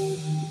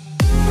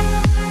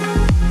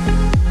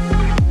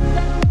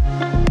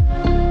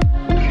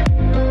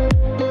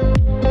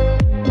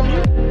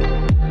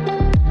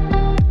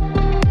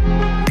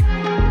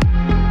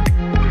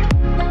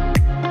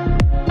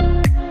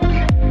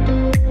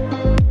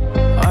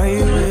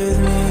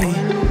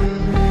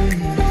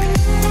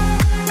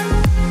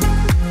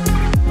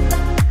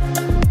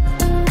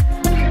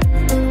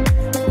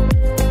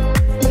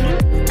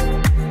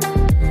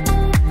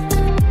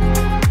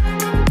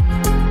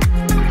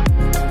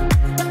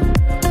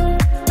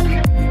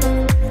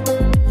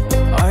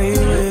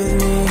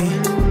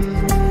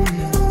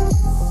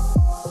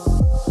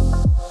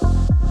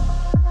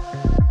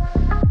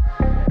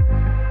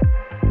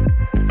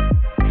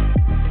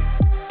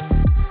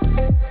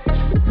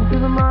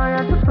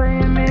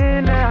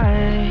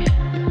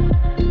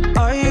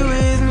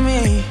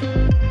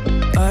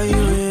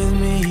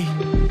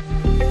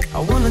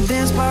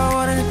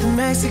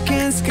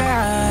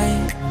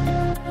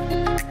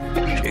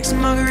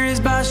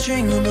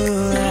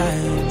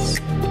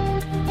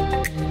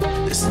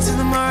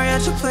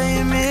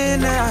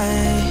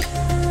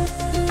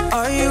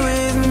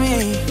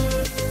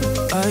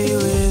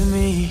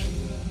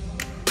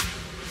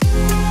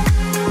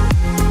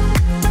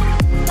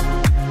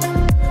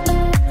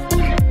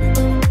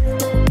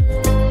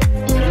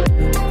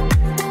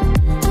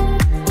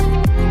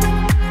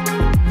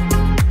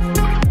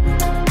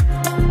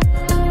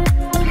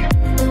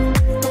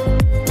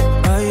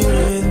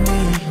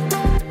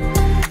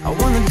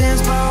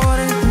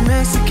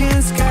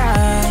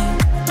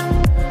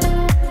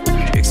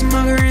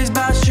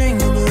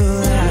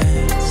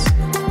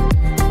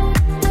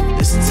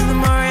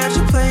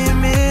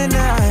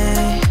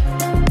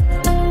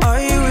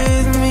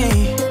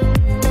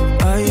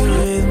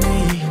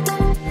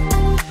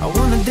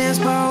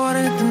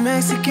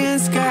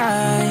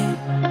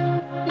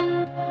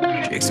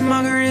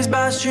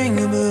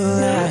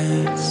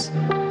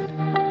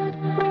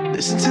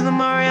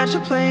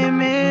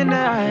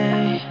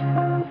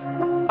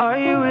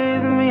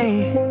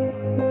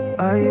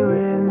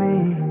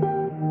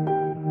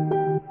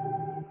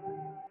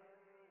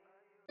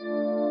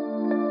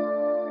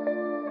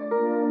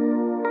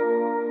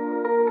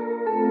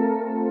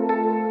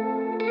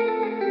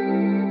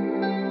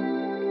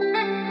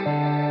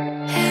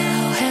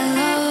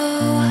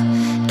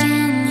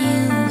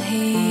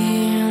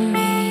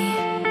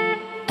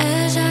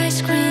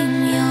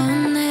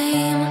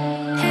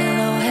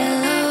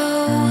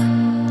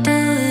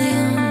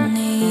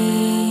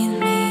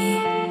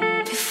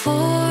 Before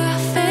I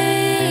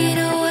fade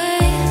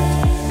away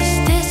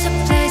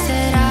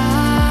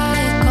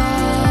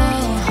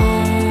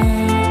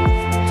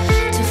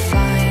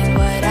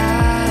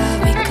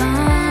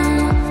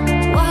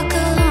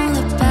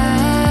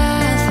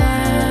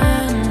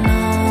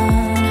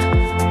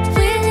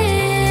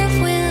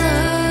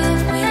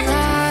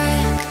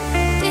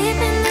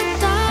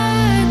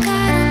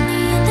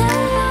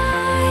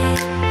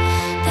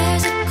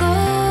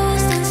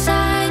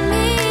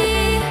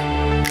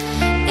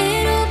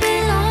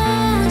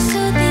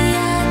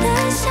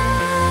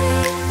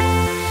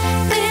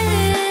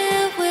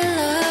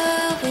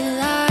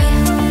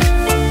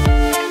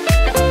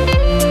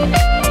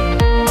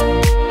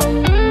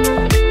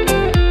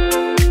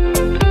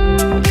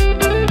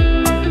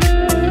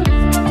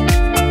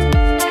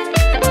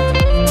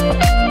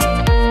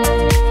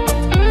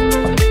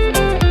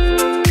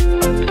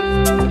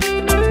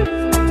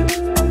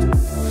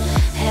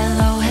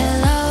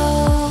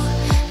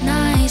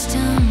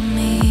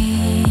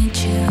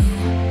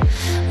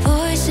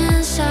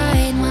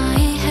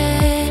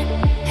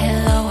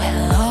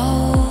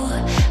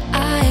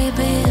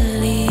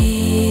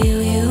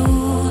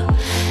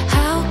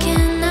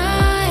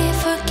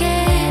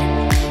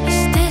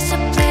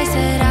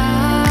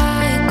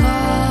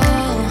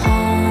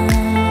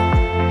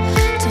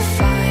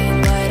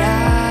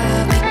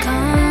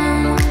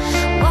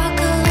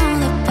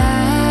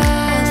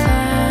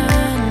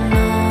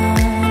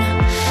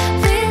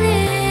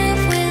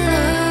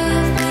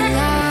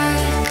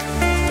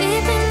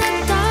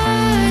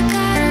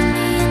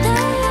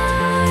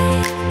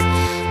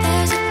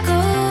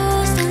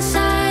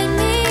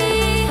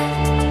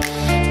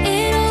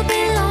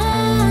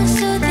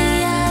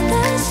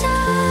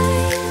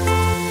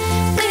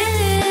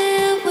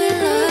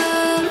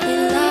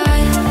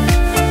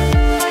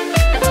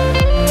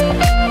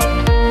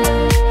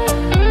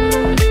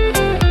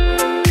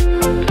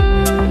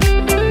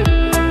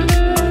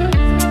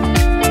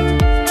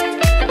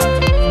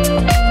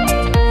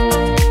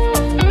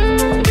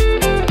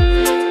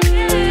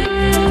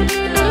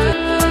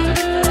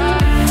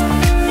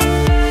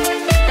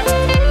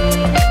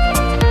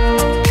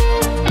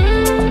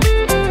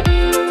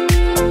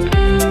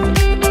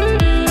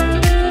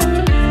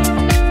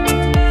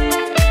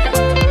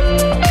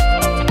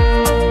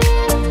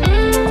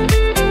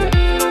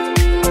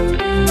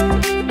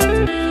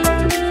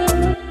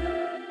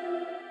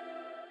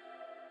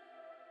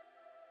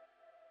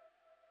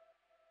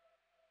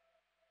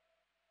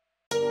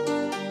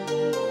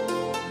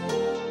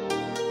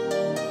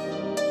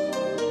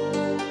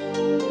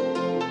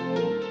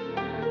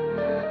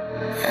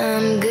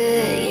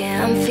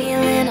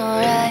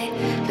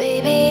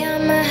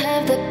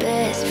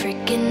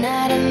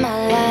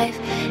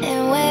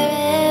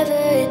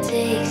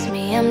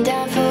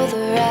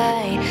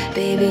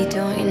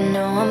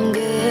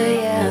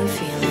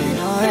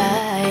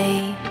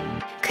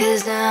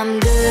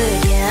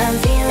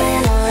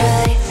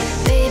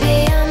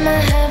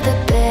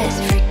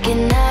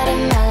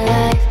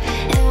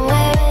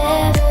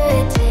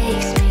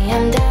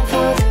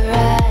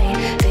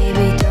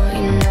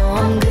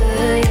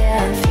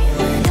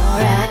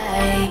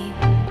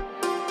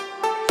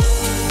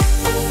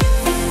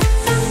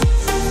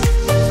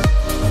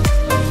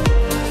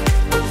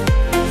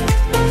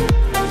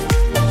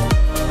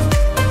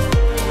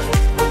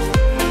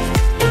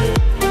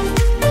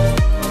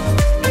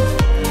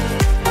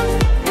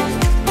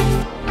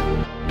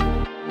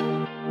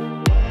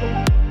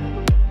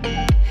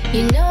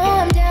You know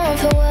I'm down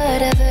for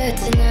whatever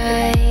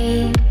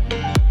tonight.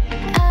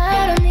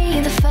 I don't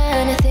need the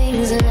finer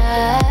things in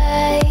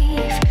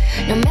life.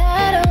 No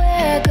matter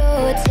where I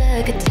go, it's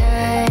a good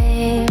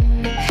time.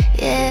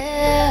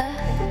 Yeah.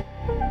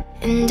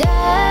 And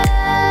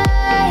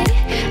I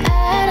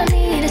don't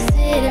need to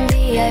sit in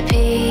VIP.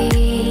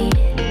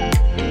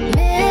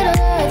 Middle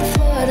of the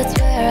floor, that's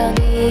where I'll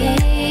be.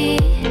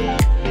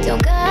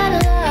 Don't got a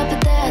lot,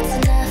 but that's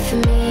enough for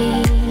me.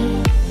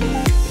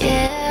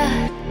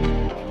 Yeah.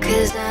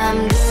 Cause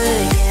I'm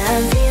good, yeah,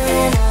 I'm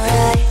feeling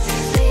alright.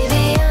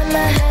 Baby,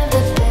 I'ma have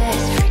the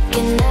best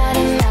freaking night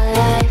of my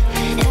life.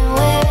 And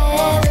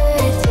wherever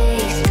it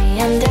takes me,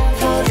 I'm down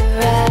for the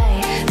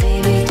ride.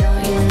 Baby,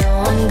 don't you know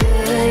I'm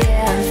good,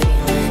 yeah, I'm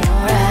feeling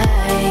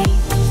alright.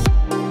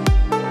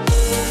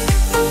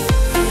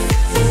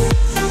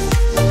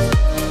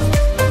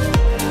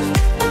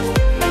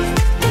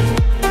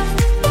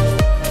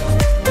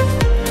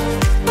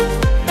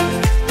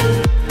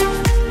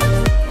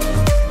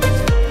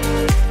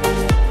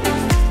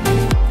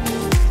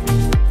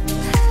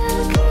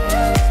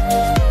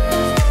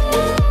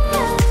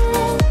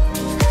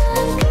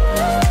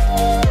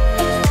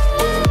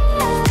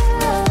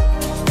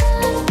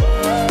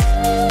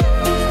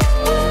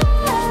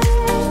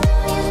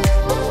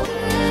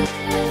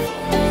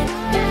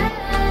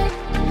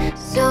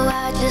 So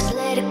I just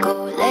let it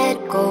go, let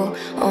it go.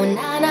 Oh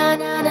na na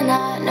na na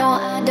na, no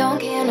I don't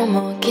care no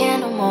more, care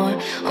no more.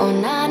 Oh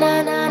na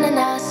na na na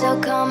na, so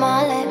come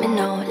on, let me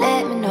know,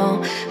 let me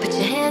know. Put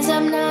your hands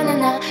up, na na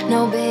na,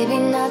 no baby,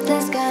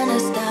 nothing's gonna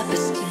stop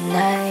us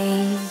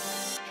tonight.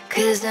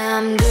 Cause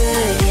I'm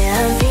good,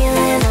 yeah, I'm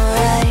feeling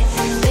alright.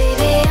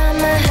 Baby,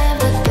 I'ma have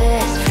the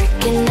best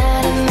freaking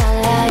night of my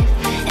life.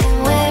 And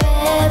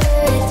wherever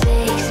it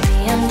takes me,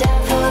 I'm down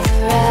for the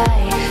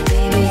ride.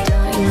 Baby,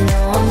 don't you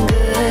know I'm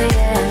good,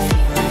 yeah, I'm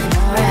feeling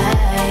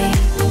alright.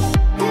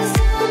 Cause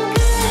I'm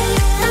good,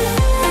 yeah, I'm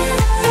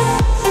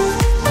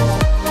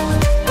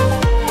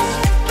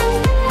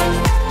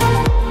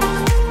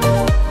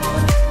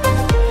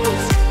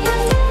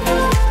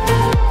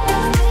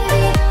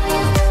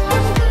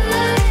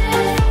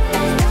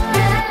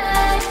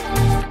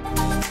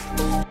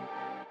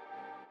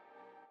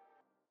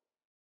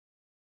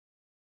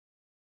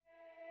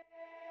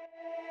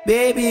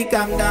Baby,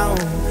 calm down,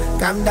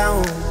 calm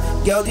down.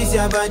 Girl, this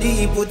your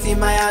body, put in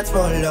my heart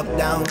for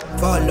lockdown,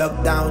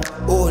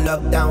 oh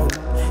lockdown.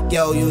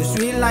 Girl, you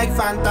sweet like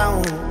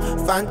phantom,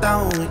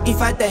 phantom.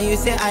 If I tell you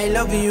say I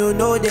love you,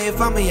 no day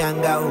for me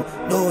younger,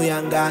 no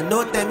younger,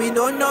 no tell me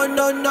no, no,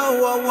 no, no,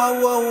 oh,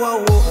 oh, oh,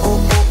 oh, oh,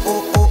 oh,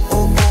 oh, oh,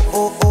 oh, oh,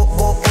 oh, oh,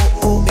 oh,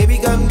 oh. Baby,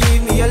 come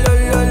give me a lo,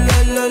 lo,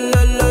 lo, lo, lo,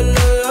 lo, lo, lo,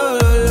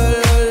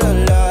 lo,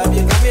 lo.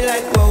 You got me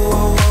like whoa,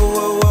 whoa,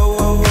 whoa, whoa,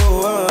 whoa, whoa,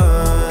 whoa.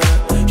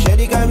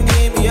 Shawty, come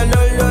give me a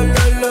lo, lo,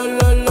 lo, lo,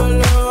 lo, lo, lo,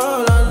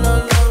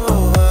 lo.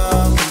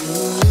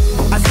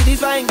 I see this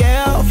fine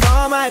girl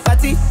for my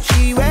party,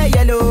 she wear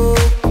yellow.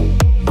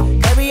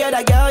 Every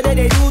other girl that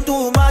they do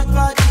too much,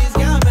 but this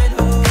girl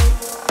mellow.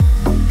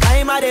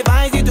 I'm a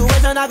divine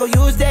situation, I go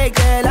use that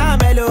girl, I'm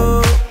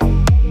mellow.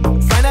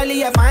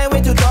 Finally I find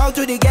way to talk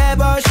to the girl,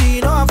 but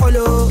she know I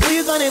follow. Who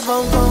you gonna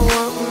phone for?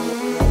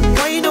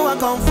 Why you know I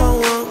come for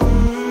one?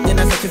 Then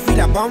I start to feel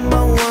a bum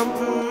bum one.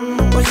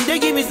 But she dey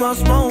give me small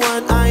small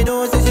one. I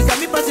know, say she got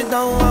me pass it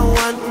down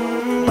one.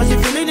 But she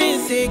feeling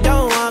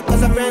insecure one.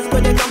 Cause her friends,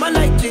 but they come and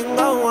like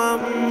chingo one.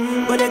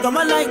 But they come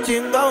and like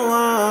chingo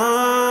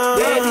one.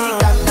 Baby,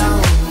 calm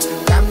down,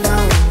 calm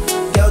down.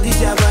 Girl, this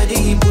your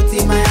body, put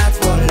in my heart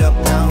for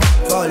lockdown,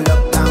 oh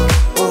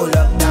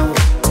lockdown.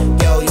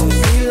 Girl, you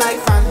feel like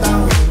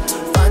phantom,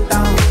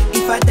 phantom.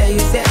 If I tell you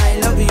say I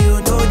love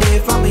you, no day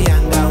for me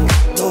younger,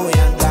 no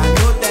younger.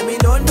 No tell me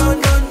no, no,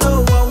 no,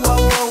 no. Oh, oh, oh,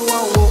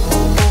 oh, oh,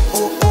 oh, oh,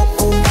 oh,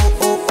 oh,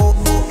 oh, oh,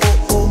 oh,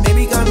 oh, oh.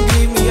 Baby, come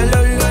give me a lo,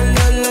 lo,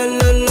 lo, lo,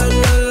 lo, lo,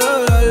 lo,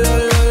 lo, lo,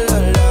 lo,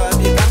 lo.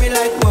 You got me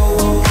like whoa,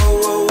 whoa, whoa,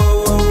 whoa,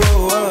 whoa,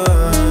 whoa,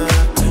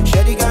 whoa.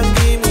 Shawty, come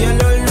give me a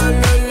lo, lo,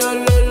 lo, lo, lo,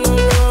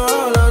 lo,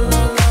 lo,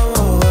 lo, lo.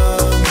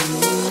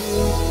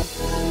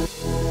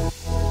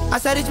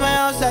 As I reach my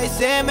house, I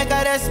say, make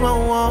a rest, my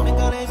one.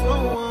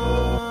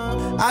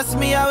 Ask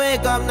me, I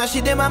wake up, now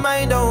she did my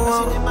mind,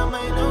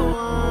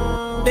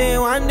 oh. Day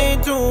one, day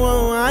two,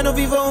 I know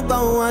people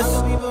go us.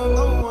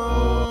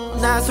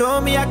 Now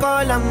so me, I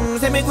call them,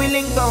 say make we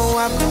link go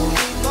up.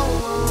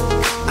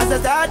 As I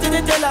start to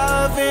tell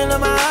her, feel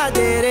my heart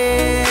it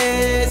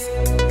is.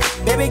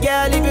 Baby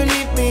girl, if you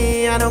leave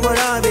me, I don't go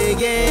love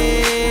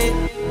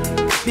again.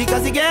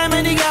 Because you gave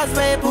me the gas,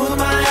 may pull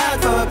my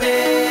heart for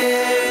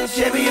pain.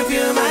 Baby, you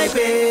feel my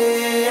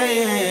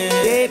pain.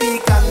 Baby,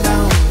 calm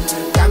down,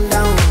 calm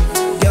down.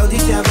 Girl,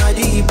 this your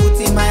body, put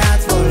in my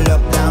heart for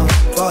lockdown,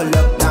 oh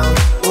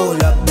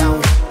lockdown.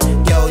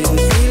 Girl, you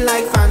feel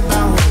like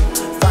phantom,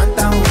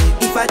 phantom.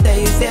 If I tell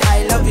you say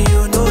I love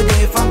you, no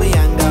day for me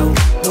younger,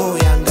 no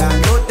younger.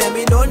 No tell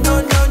me no,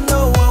 no, no,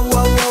 no. Oh,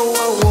 oh, oh,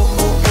 oh,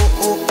 oh,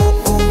 oh, oh,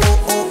 oh, oh, oh,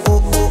 oh,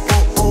 oh, oh,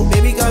 oh.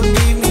 Baby, come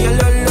give me a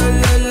lo, lo,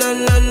 lo, lo,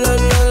 lo, lo, lo,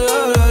 lo,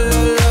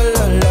 lo,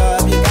 lo, lo.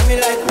 You got me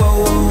like whoa,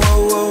 whoa, whoa,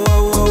 whoa,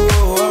 whoa,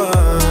 whoa,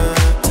 whoa.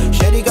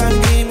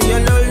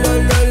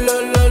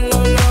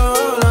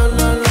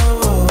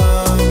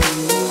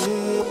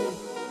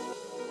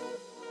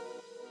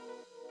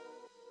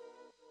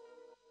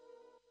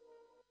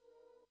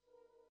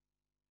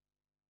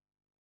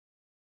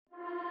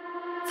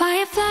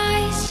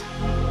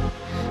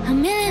 a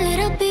million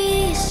little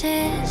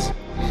pieces,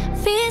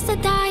 feeds the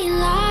dying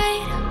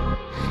light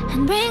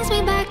and brings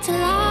me back to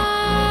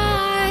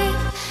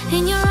life.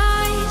 In your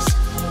eyes,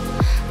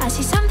 I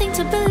see something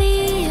to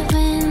believe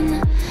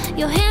in.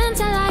 Your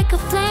hands are like a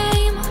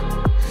flame,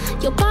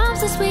 your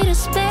palms the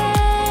sweetest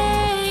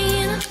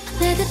pain.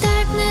 Let the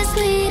darkness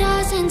lead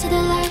us into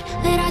the light.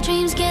 Let our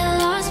dreams get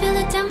lost, feel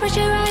the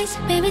temperature rise.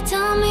 Baby,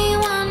 tell me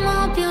one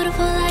more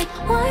beautiful light.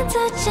 One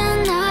touch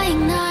and I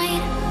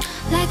ignite,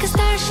 like a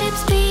starship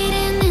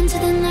speeding into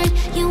the night.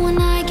 You and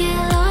I get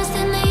lost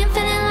in the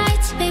infinite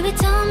lights. Baby,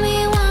 tell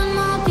me one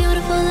more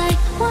beautiful light.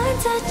 One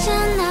touch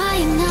and I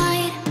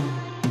ignite.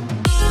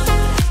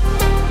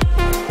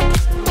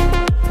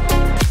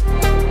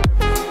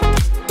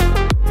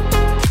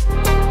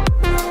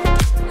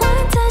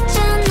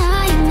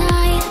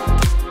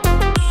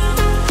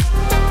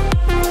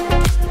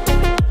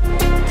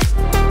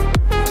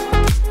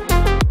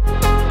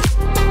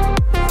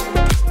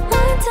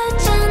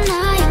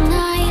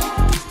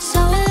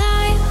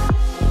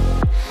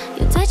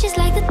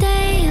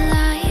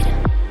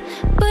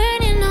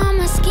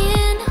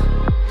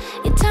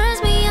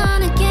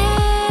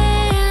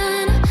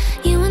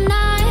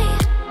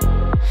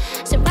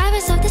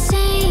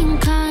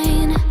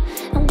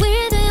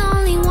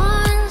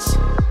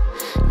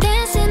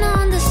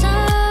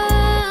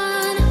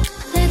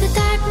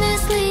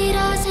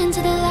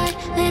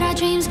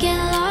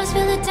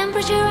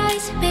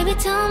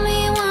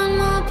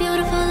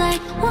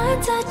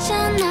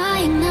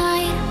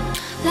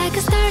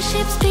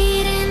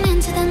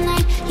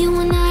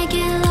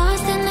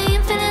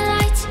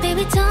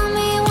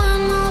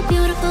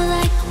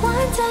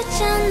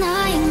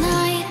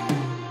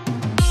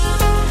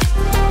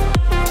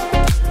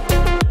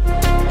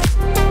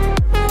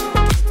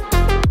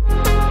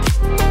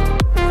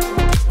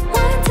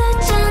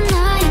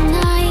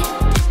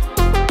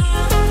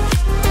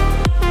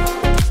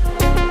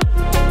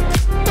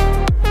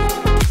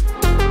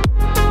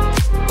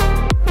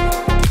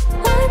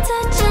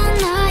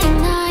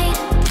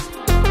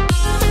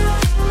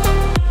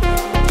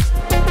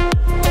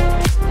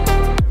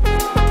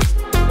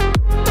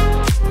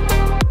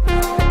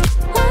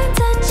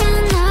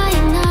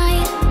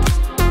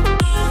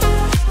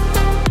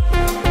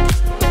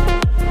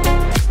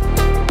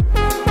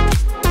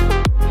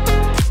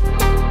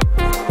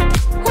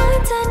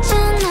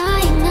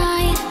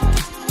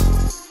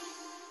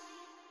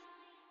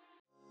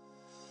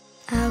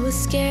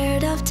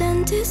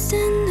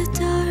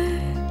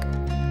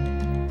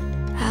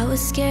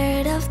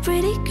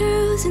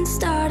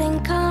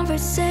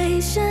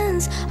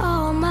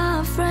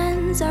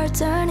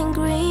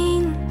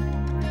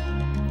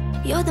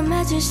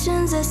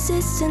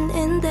 Assistant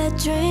in that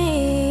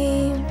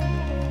dream.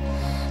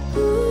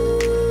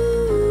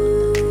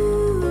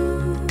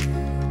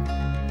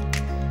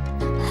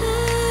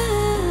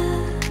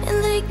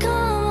 And they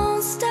come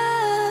on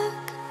stuck.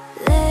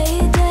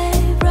 Late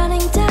day,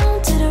 running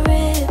down to the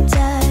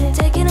riptide,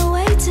 taking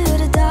away to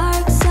the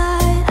dark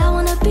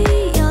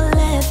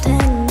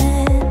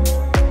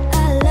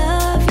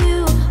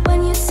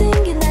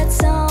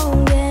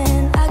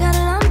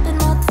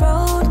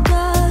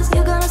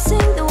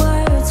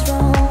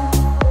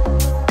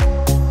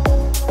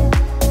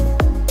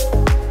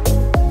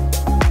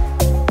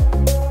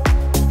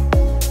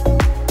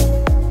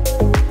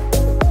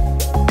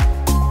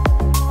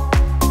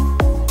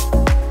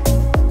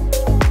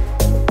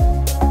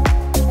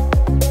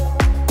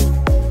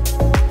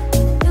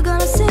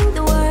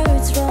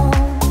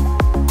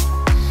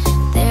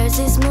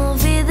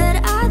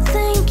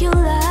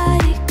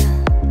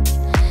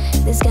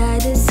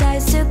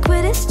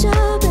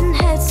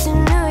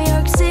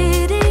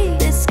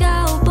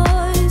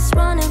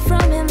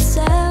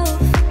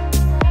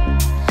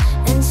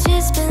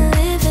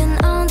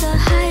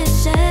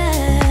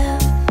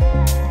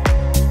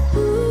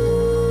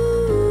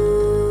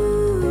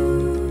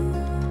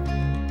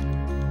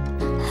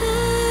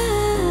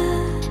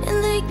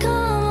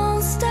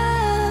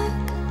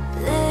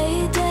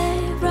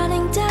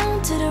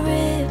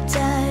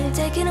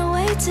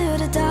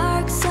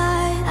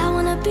side. I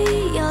wanna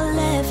be your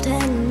left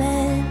hand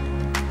man.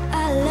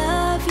 I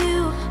love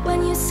you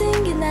when you're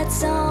singing that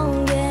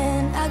song,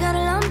 and I got a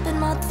lump in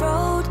my throat,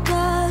 'cause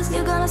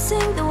you're gonna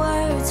sing the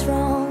words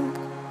wrong.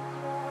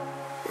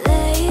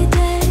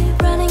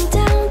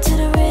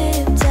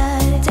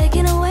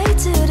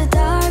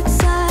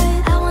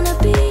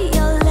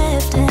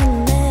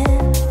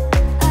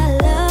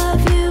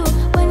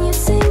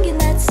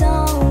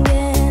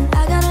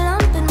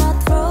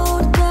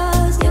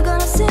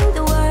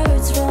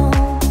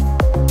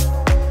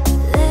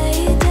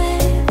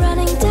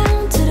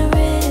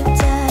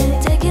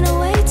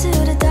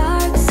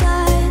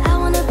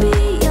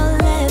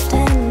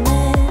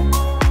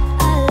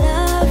 I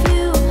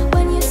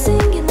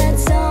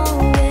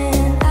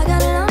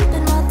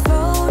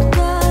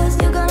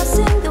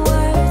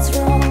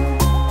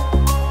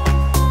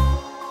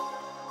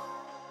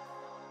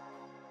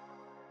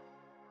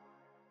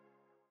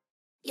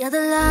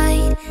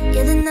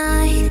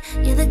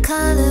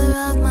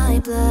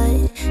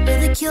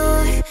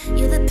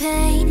you're the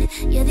pain,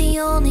 you're the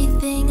only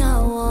thing I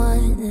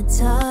wanna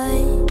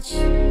touch.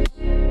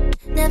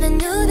 Never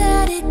knew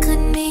that it could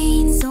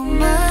mean so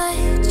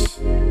much,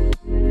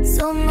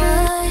 so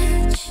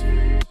much.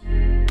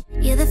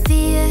 You're the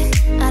fear,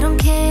 I don't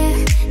care,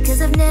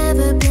 'cause I've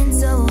never been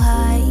so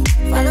high.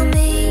 Follow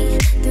me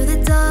through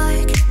the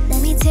dark,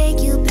 let me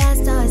take you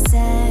past our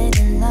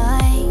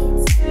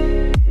satellites.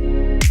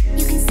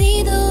 You can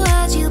see the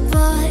world you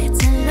brought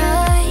to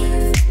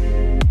life,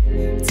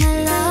 to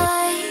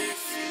life.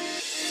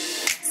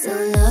 So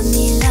love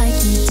me like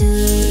you do,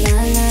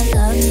 la la,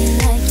 love me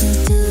like you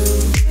do.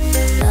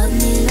 Love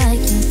me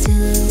like you do,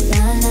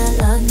 la la,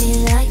 love me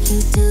like you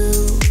do.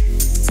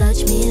 Touch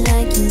me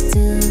like you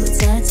do,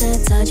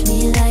 touch me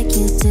like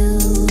you do.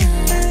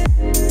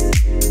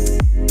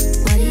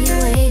 What are you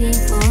waiting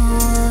for?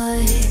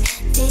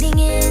 Fading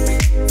in,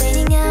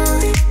 fading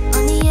out,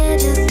 on the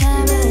edge of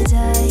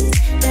paradise.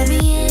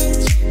 Every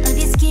inch of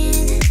your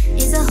skin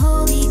is a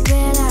holy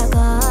grail I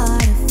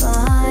gotta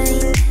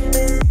find.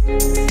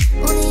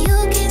 Only you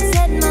can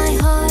set my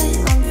heart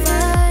on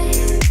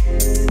fire,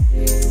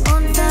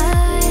 on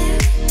fire.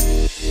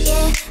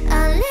 Yeah,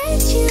 I'll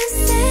let you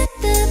set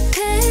the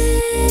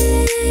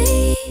pace,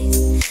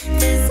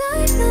 'cause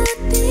I'm not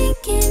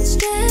thinking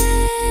straight.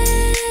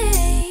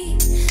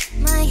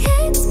 My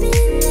head's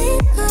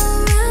spinning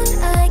around,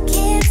 I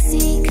can't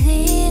see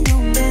clear no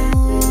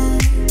more.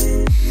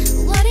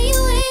 What are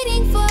you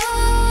waiting for?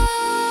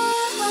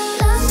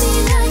 Love me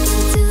like you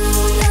do,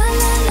 la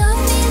la,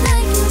 love me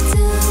like you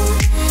do.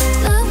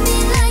 Love me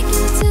like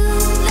you do,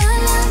 la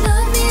la,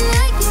 love me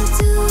like you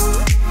do.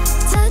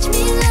 Touch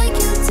me like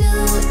you do,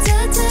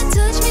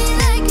 touch me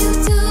like you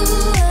do.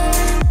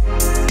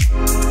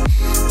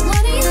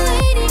 What are you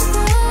waiting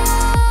for?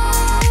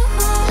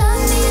 Love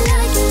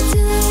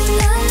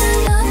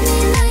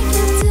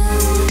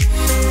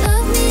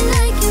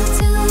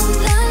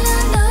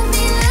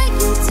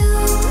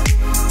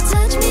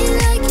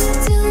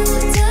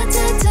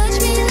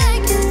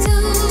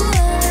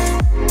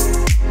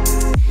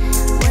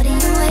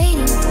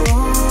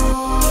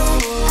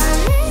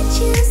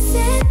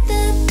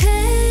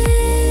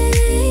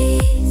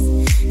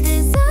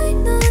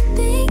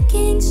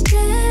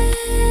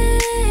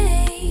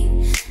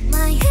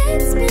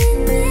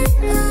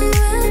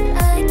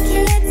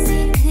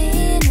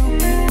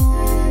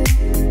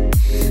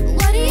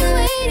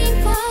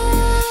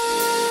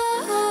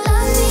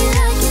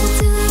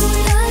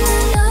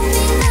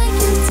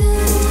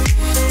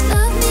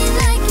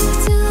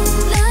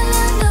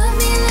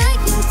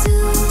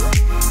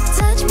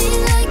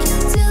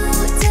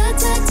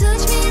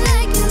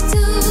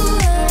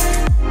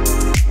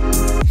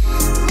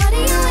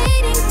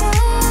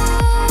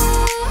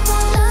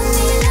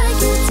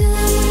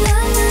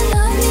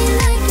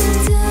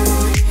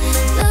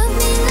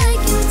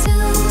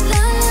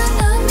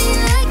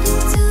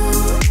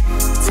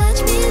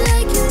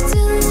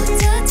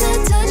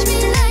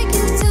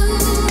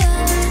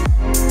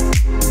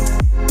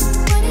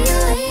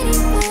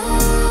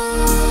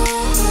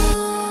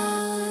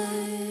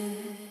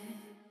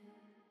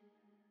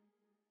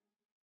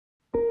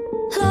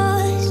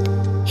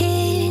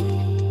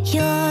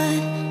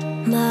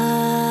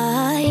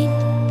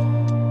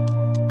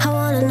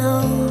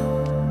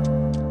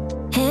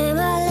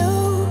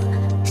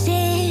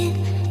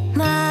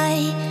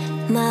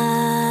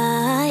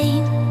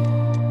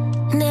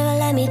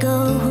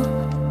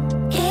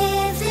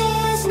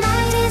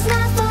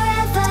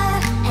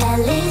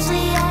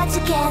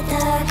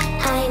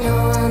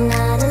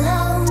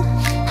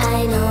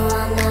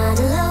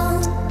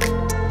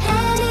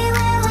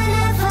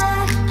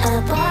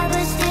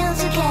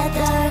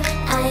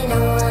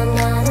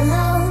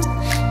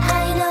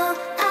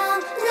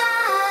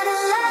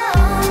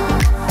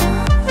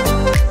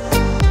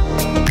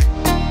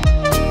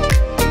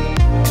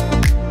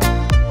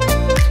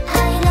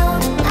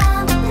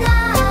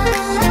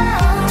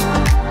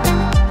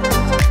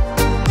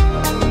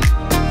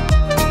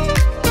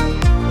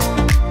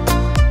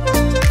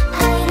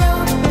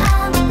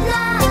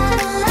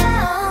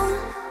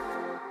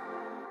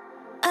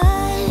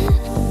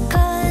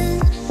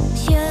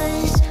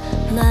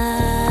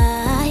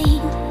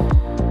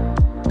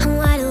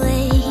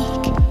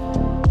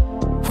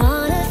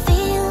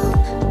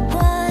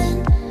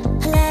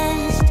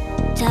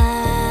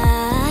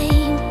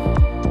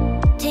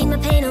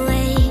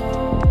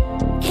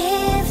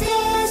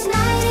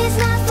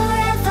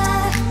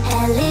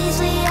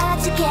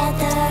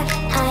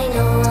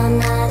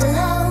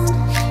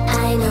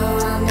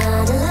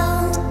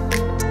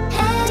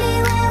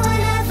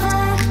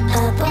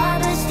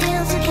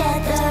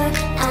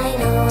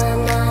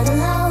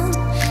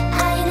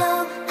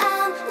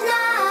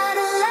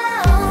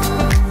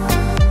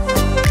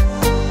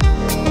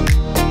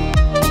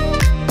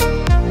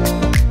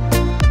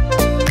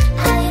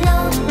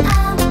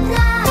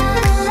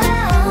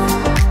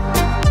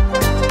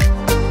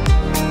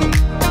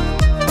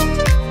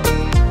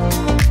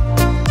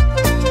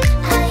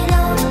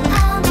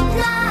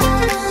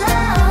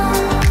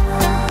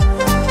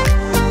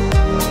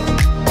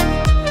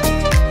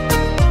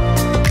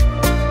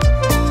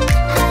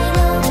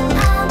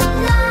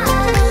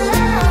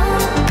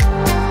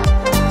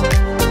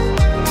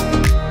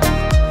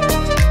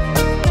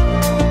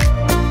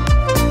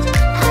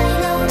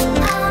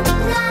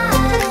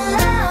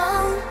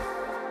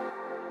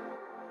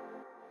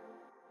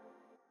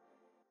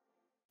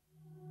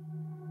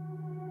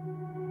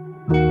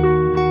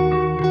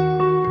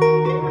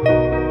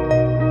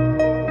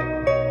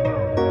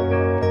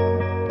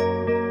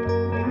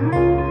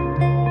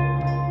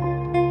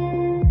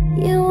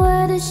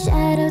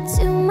shadow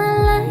to my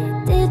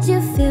light. Did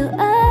you feel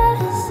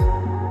us?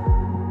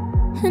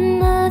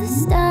 Another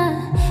star,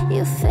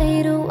 you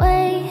fade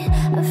away.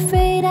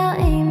 Afraid our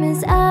aim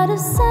is out of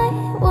sight.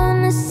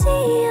 Wanna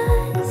see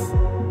us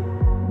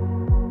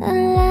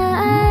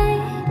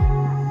alive.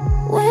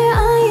 Where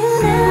are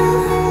you now?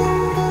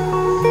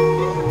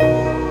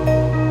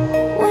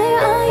 Where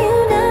are you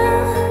now?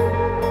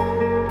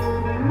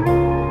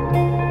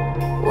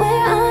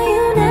 Where are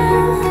you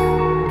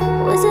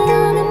now? Was it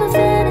all in my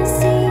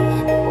fantasy?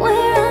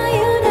 Where are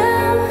you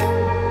now?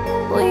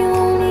 Were you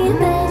only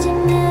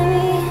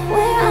imaginary?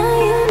 Where are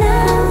you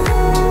now?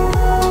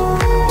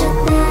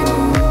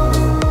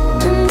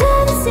 Under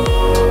the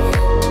sea,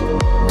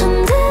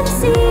 under the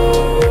sea.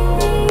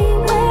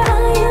 Where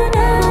are you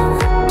now?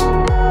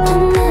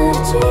 Under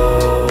the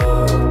tree.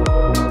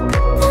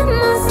 The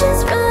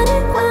monster's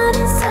running wild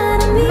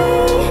inside of me.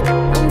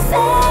 I'm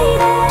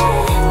faded.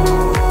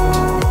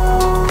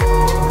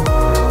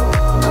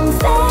 I'm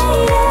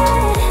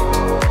faded.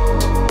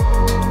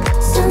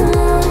 So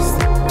lost.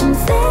 I'm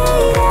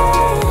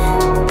faded.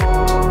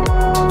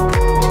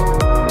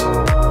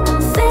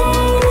 I'm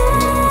faded.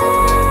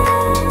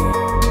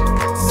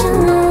 So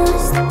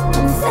lost.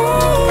 I'm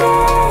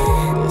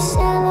faded. These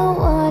shallow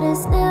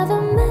waters never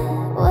met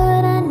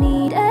what I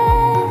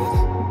needed.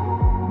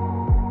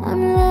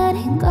 I'm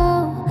letting go,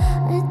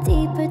 a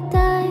deeper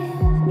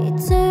dive,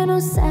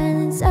 eternal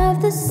silence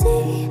of the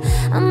sea.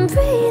 I'm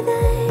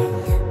breathing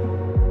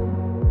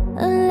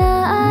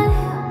alive.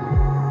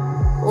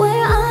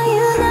 Where are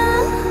you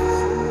now?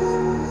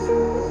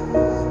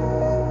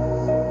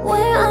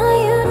 Where are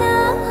you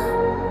now?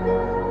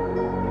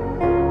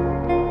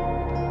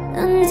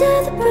 Under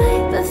the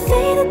bright but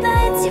faded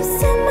lights, you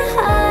set my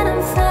heart on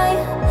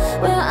fire.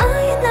 Where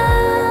are you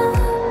now?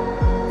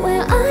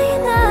 Where are you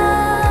now?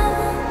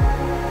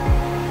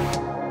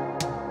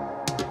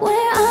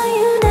 Where are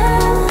you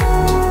now?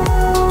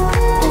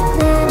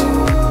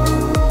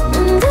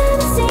 Under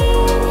the sea,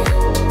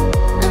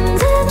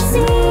 under the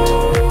sea.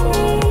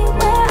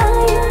 Where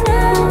are you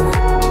now?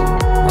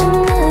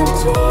 Under the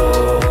tree.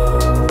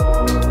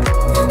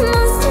 The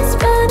monster's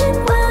running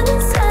wild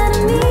inside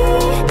of me.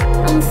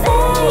 I'm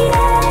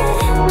faded.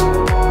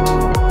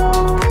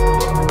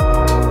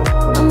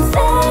 I'm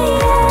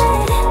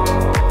faded.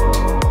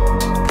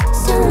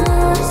 So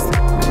lost.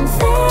 I'm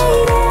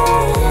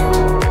faded.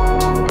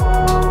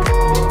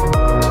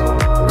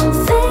 I'm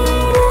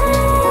faded.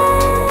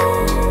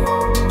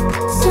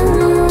 So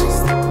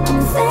lost. I'm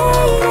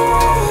faded.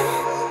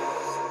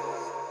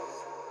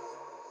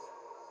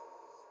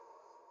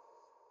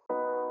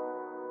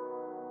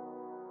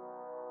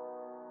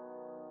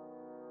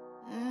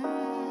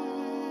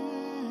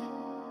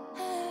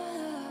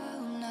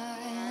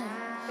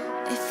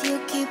 If you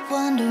keep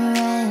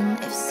wondering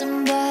if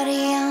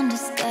somebody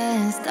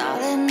understands,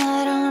 darling,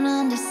 I don't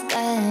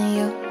understand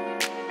you.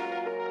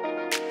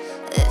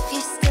 If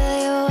you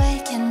stay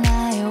awake at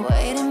night,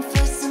 waiting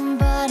for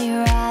somebody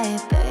right,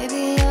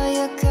 baby, all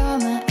your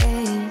karma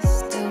is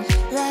still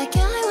like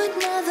I would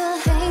never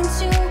hate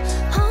you,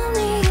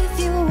 only if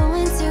you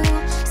want to.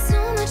 So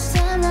much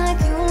time like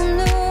you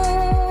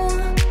knew.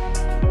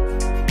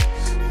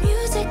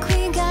 Music we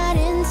got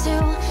into,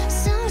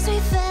 songs we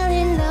fell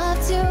in love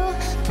to.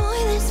 Boy,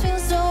 this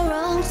feels so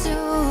wrong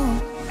too.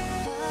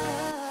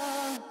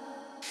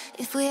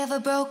 If we ever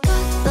broke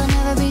up, I'll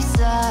never be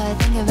sad.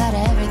 Think about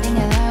everything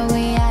that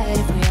we had.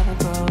 If we ever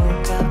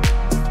broke up,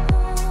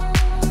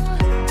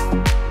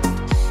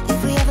 if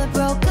we ever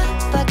broke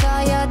up, I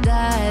call your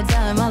dad,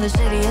 tell him all the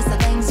shittiest of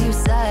things you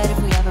said. If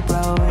we ever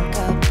broke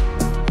up,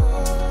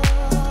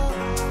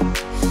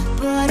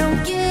 but I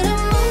don't get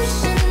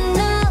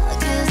emotional,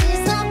 'cause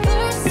it's not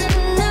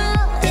personal.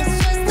 It's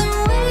just the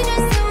way it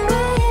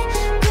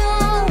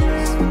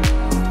goes.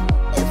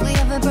 If we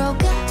ever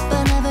broke up,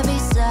 I'll never be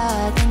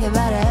sad. Think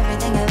about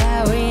everything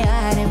that we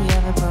had. If we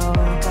ever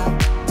broke up,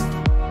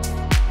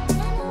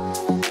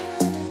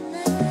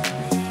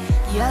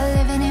 you're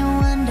living in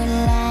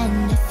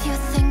Wonderland. If you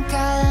think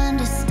I'll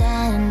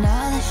understand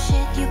all the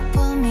shit you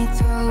put me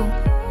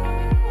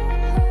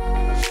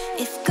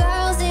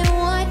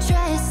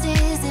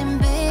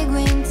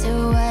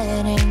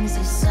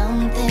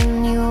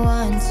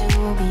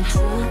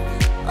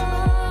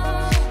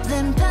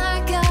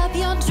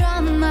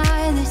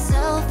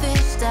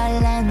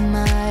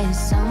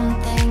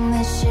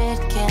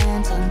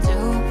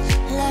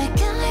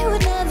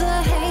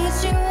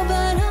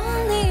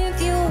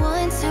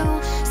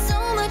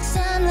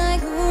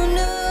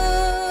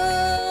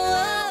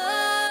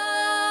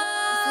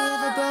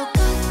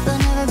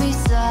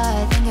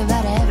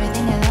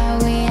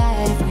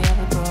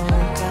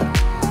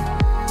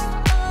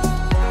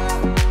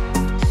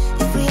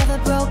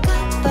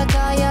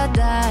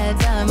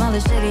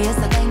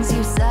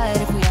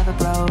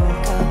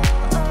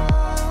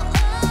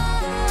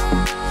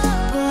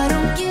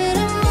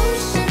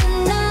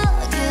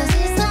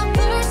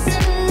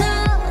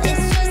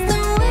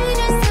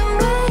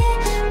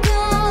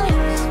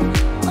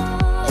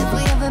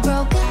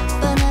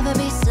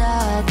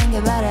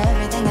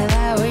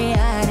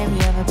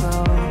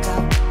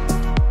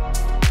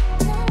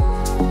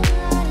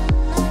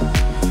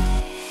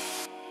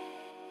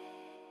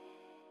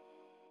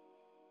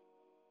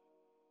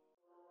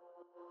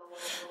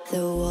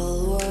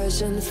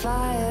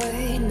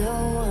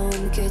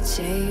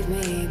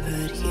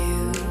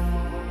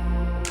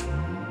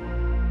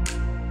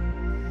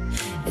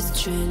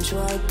Change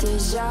what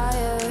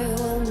desire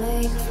will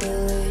make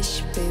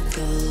foolish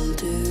people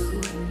do.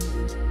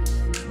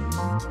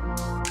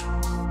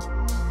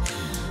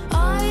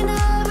 I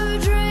never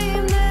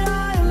dreamed that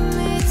I'd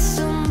meet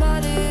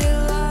somebody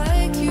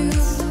like you.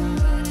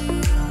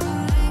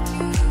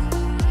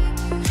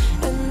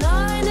 And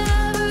I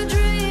never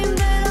dreamed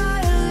that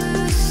I'd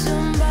lose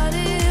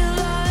somebody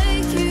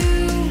like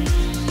you.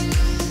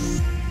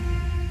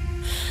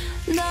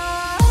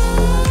 Now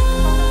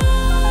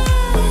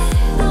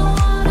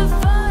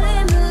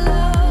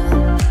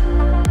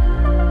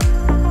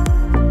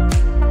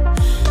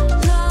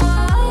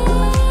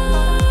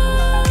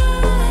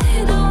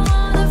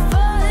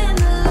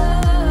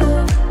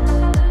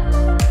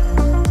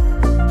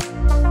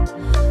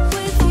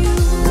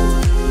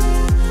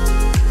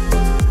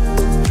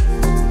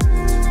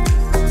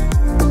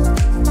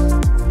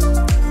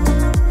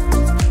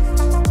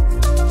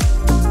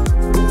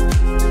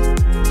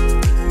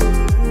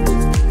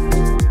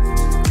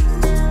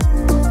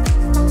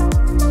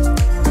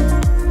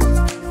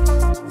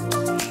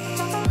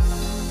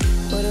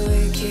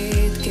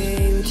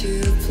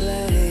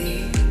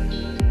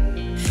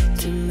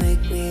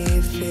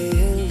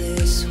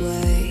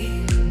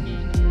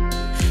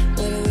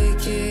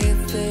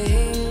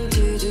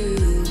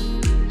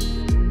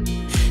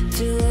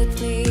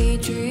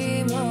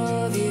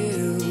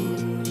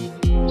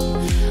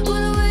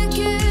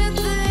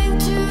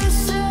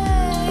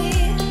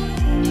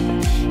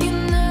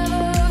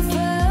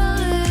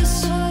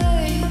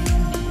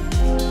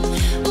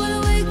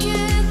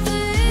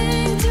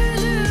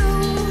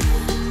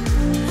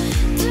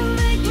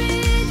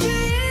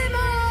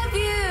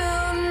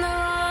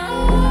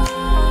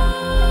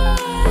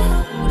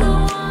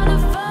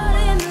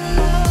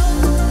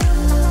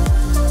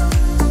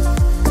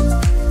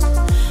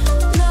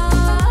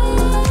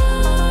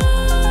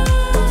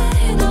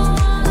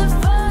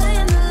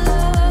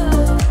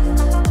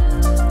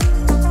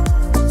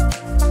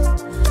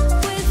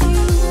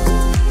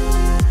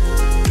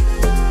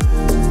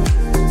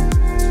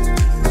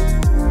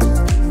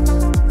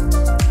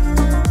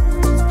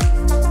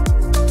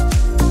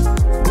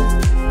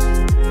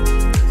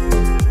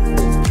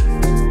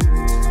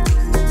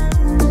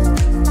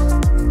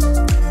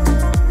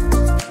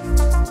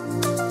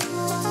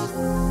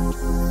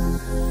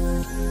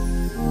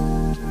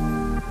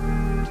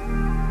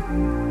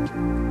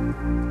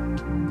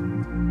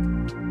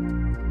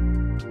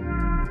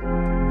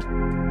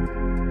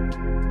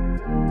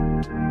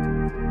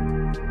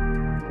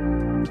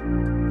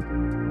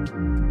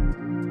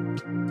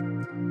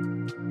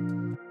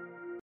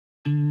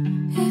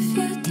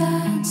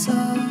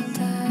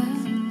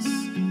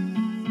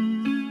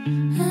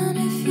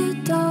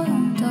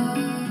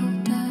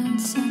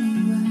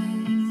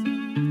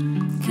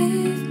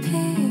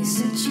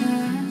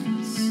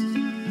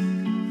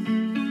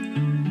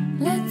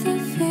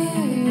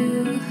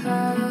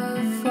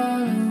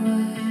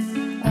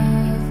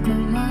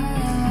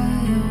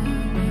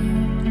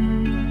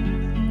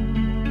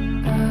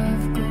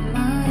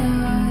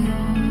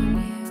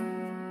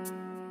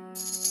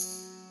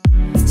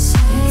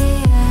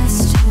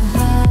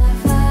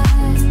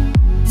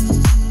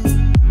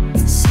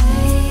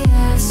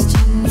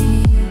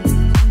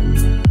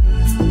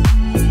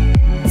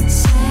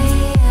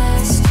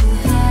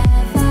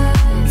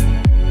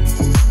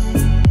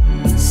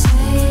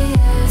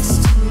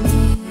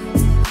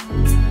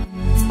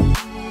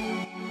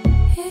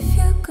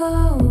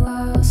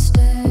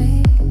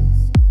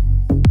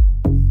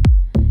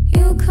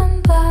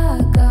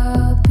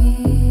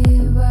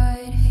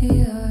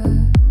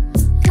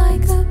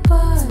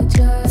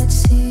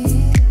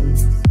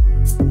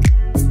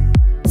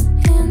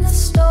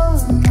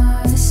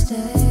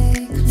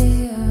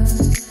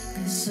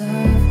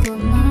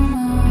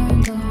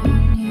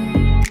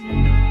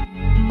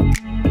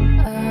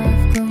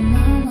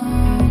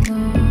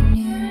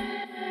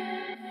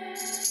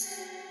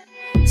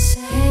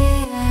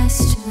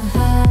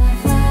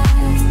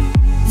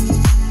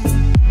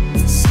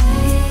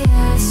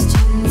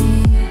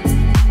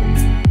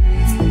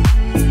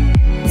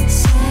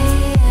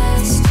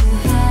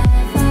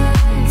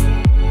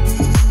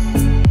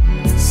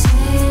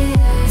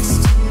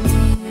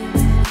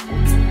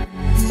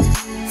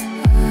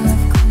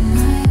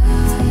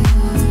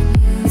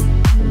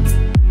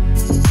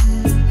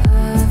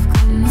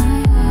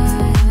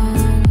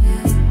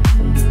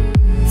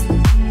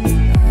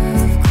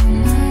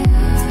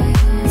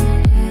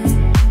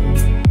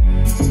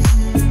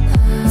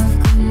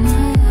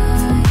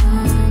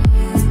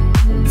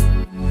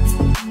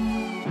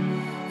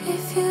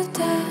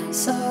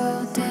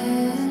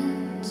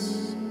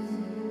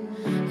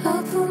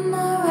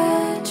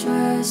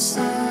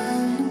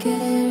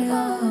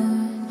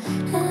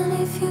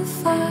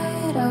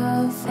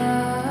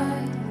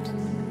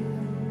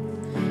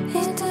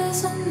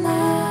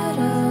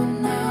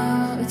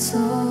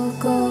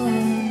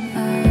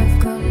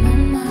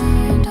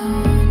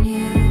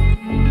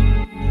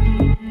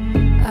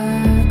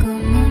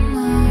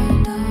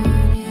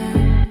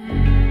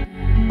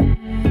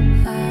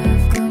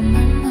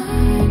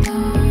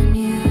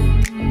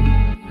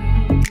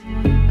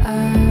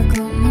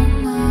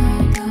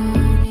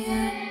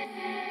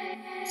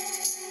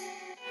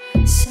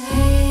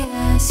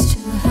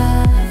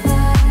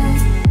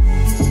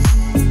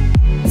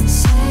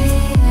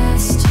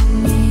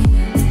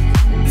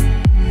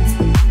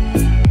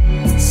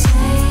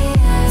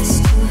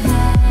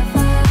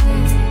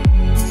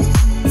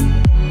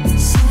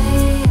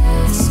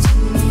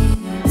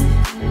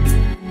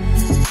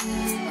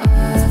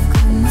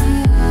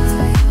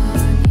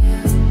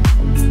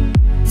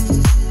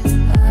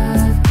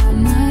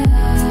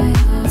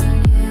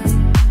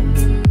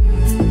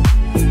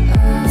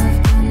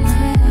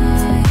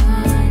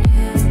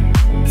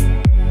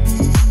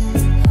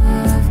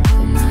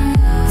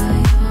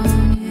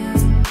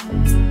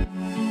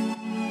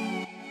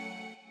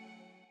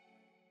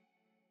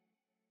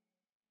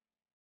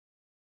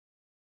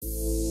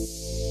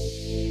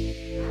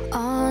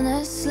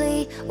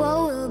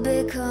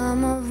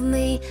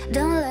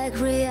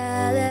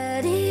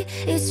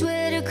It's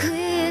really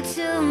clear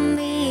to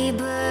me,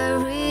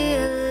 but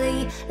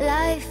really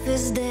life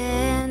is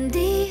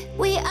dandy.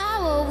 We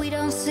are what we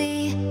don't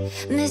see,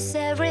 miss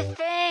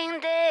everything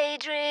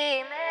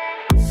daydreaming.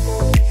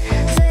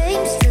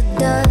 Flames to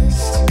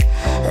dust,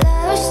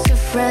 lovers to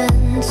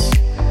friends.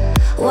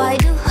 Why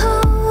do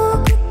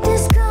how could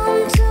this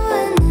come to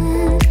an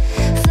end?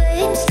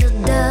 Flames to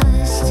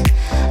dust,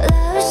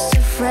 lovers to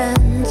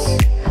friends.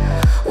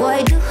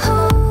 Why do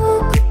how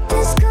could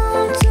this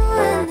come to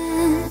an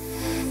end?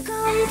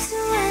 Come to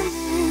an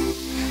end,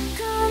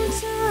 come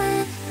to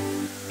an end.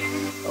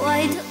 Why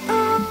do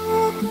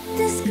how could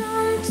this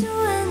come to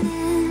an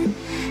end?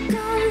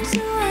 Come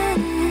to an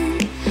end,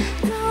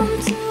 come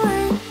to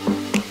an end.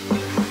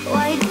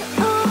 Why do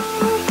how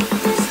could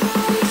this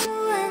come to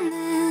an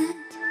end?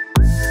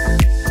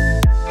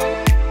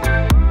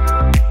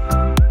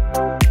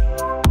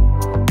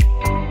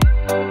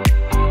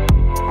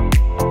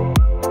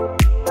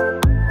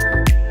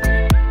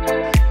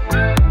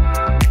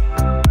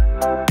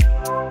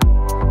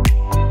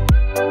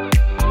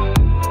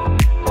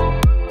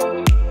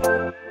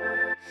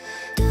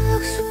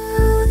 Dogs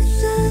will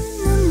listen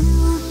and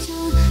move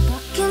tune,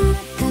 barking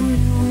at the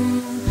new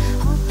moon,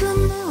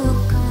 hoping they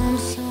will come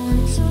soon,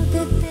 so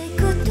that they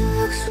could.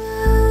 Dogs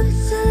will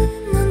listen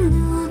and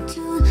new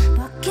tune,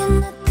 barking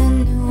at the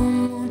new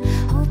moon,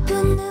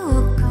 hoping they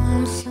will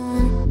come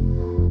soon.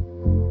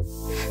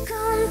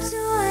 Come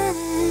to an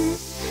end,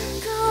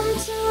 come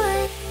to an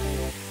end.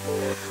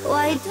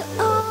 Why do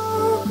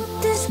all could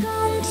this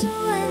come to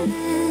an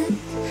end?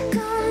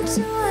 Come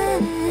to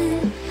an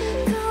end,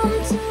 come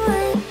to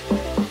an end.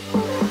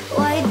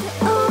 Why do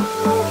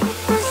all could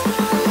this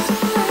come to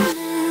an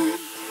end?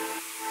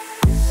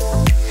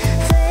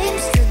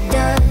 Flames to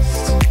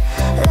dust,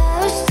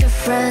 lovers to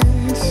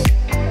friends.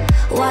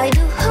 Why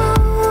do how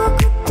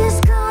could this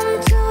come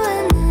to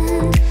an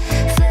end?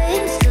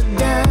 Flames to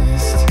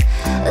dust,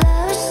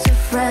 lovers to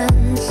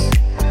friends.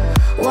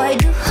 Why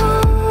do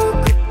how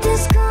could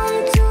this come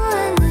to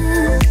an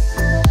end?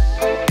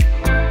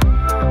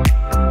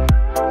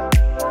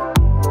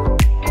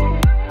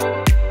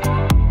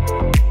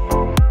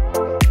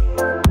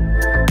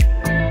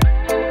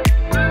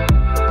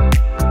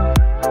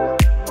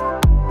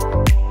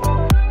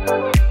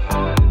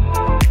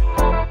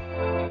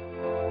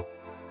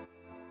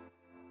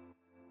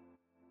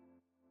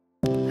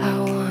 I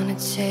wanna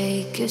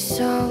take you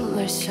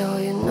somewhere so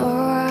you know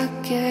I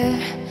care,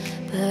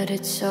 but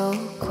it's so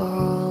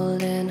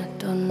cold and I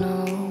don't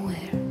know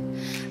where.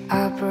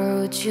 I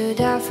brought you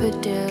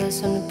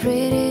daffodils on a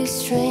pretty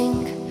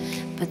string,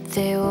 but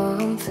they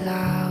won't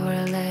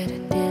flower like they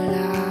did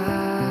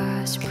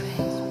last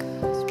spring.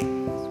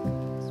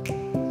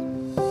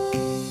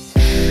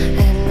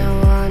 And I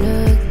wanna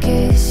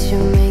kiss you,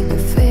 make you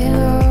feel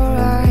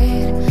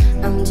alright.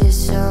 I'm just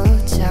so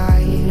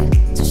tired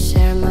to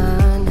share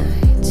my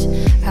nights.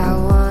 I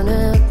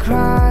wanna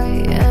cry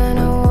and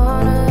I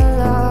wanna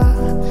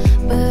love,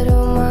 but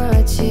all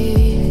my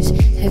tears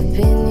have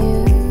been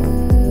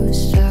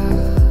used up.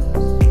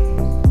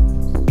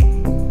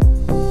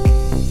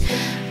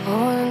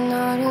 Oh,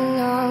 another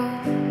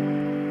love,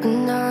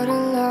 another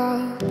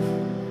love.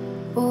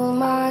 All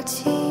my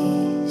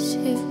tears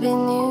have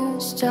been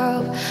used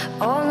up.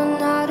 Oh,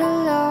 another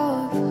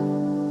love,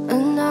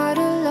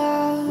 another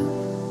love.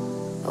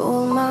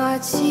 All my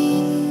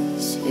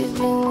tears have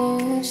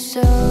been used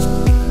up.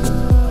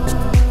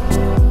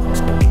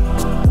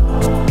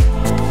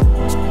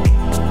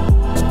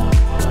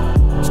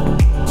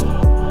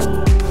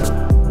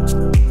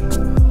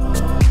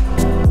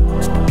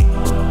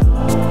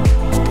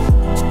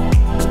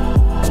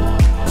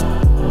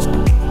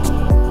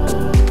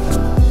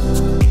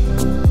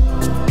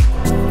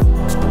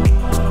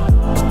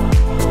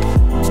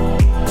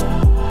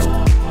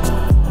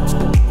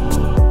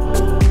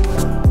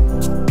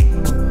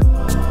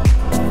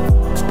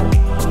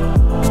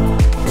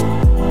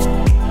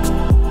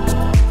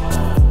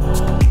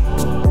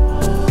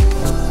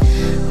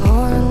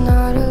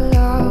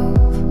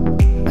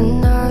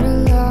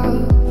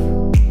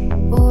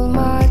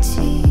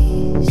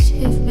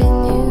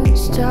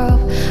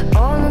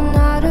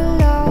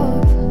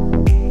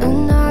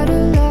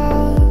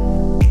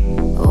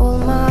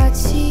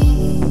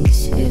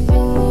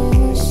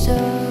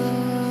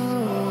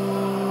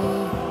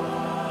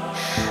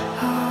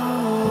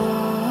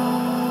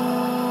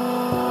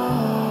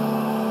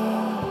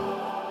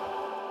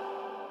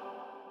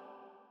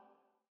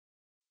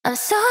 I'm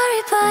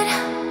sorry, but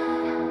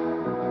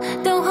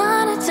don't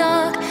wanna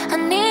talk. I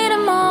need a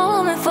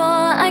moment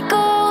before I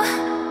go.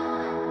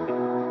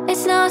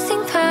 It's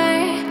nothing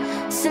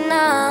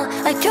personal.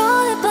 I draw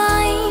the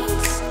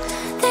blinds.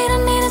 They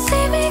don't need to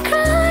see me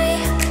cry.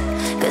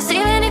 'Cause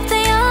even if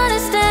they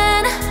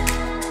understand,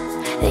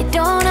 they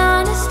don't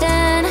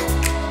understand.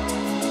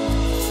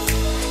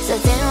 So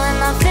then when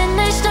I'm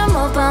finished, I'm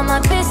open my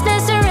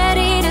business and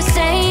ready to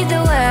save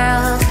the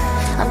world.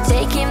 I'm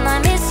taking my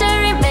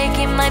misery,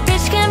 making my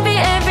bitch can be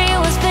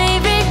everyone's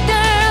favorite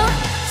girl.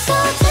 So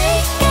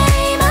take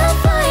aim and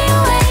fly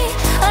away.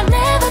 I've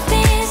never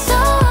been so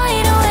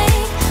wide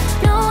awake.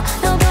 No,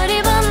 nobody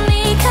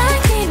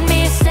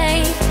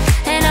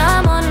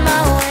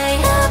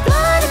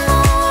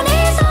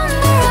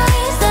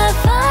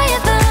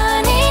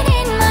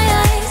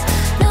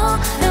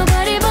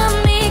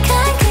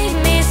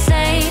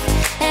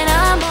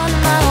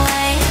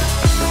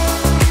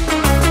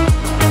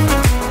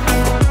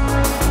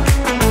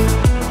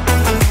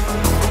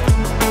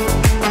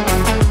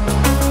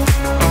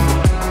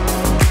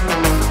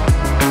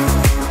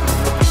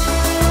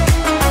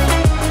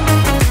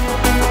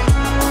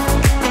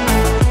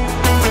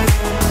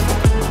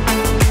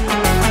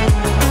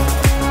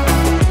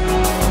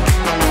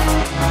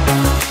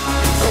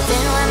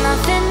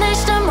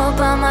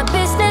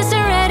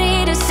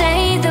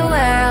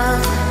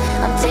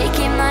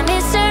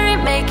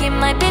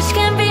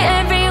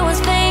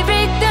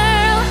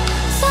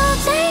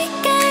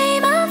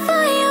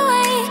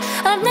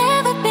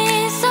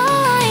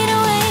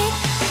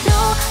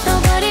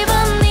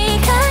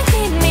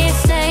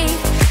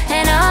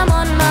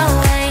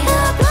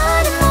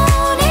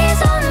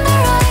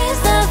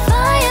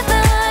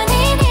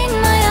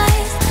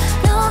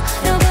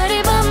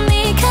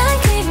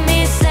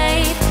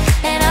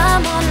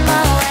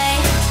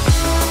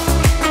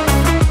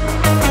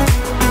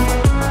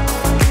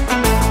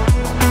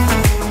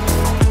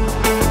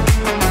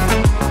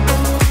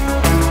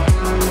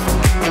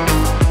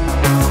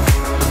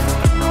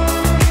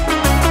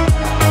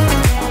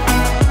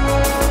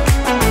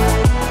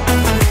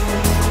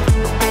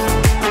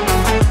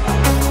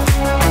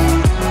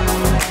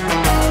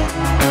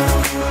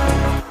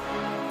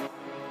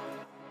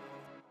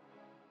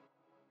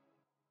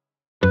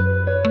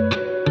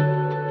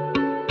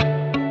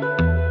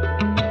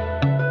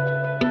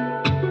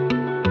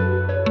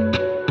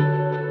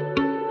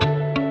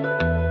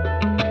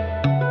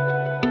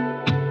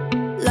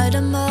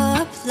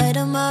light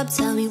 'em up,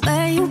 tell me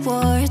where you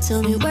were,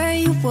 tell me where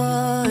you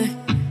were.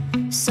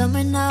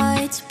 Summer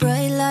nights,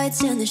 bright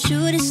lights and the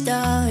shooting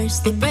stars,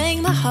 they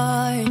break my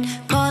heart.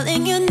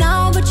 Calling you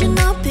now, but you're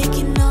not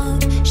picking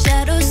up.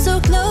 Shadows so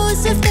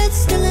close, if that's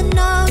still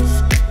enough.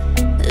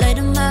 Light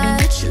a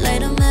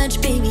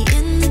match, baby,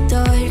 in the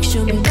dark.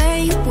 Show me where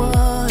you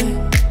are.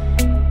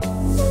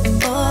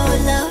 Oh,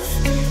 love,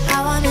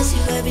 how I miss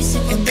you every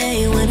single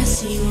day when I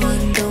see you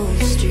on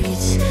those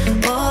streets.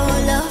 Oh,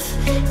 love,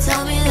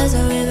 tell me there's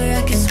a river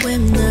I can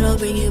swim that'll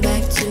bring you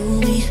back to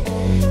me.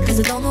 Cause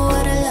I don't know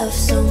how to love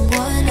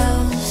someone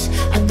else.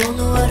 I don't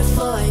know how to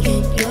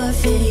forget your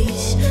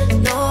face.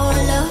 No,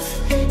 love,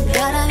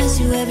 God, I miss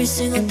you every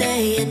single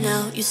day, and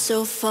now you're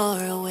so far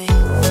away.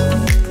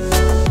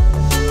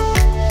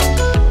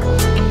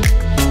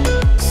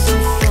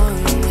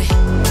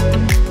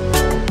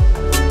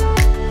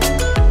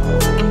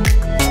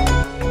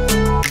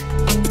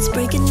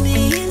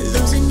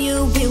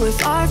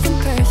 Far from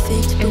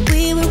perfect, but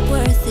we were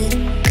worth it.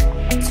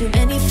 Too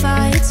many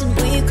fights and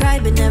we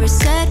cried but never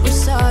said we're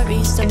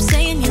sorry. Stop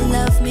saying you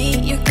love me,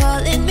 you're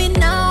calling me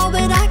now,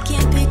 but I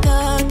can't pick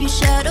up. Your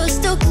shadow's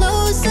still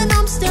close and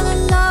I'm still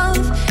in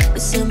love.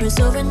 But summer's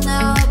over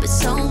now, but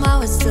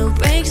somehow it still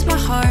breaks my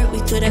heart. We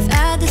could have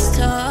had this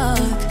talk.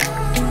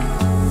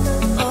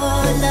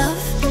 Oh,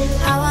 love,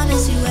 how I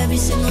miss you every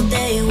single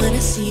day when I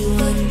see you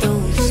on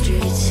those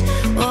streets.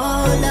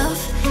 Oh, love,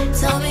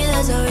 tell me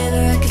there's a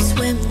river I can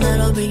swim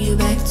that'll bring you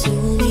back to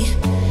me.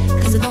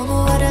 Cause I don't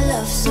know how to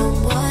love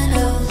someone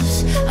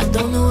else. I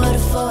don't know how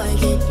to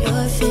forget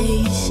your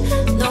face.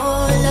 No,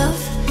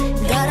 love,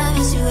 God, I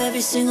miss you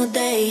every single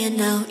day, and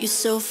now you're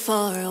so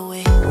far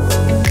away.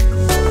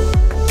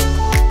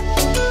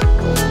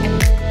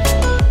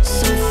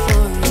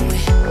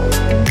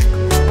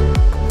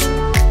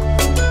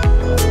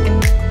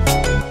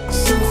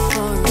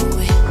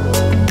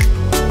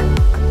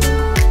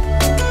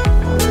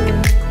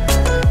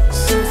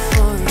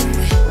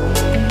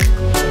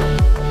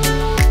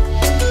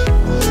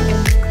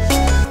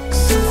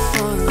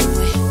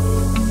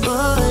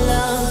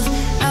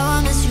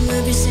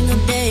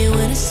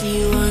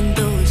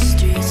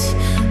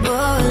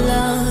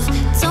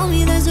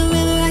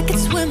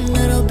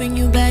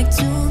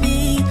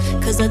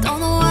 I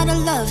don't know how to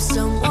love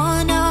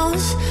someone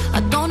else. I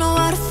don't know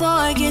how to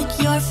forget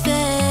your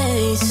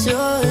face.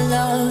 Oh,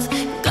 love,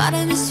 God,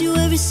 I miss you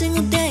every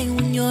single day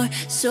when you're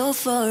so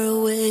far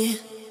away.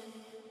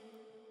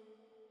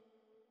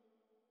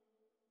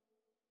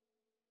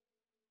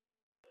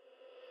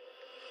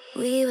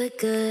 We were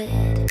good,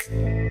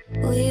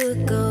 we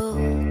were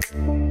gold.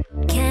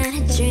 Kind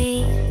of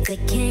dream that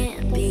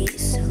can't be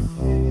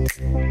sold.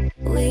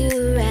 We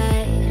were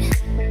right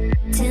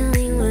till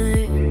we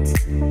weren't.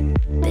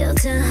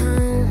 Built a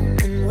home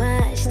and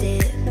watched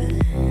it burn.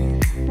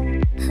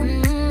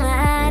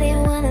 I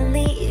didn't wanna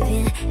leave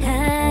you,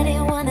 I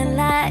didn't wanna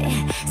lie.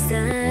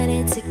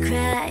 Started to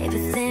cry,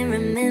 but then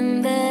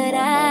remembered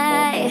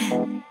I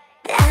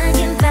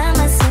can buy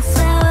myself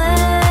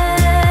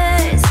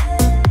flowers,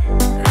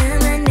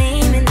 write my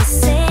name in the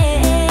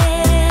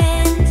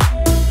sand,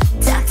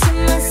 talk to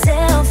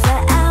myself for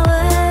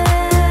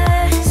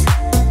hours,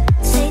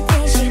 say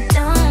things you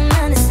don't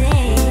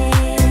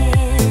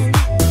understand.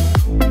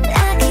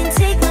 I can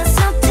take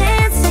myself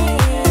dancing,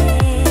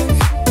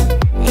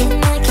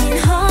 and I can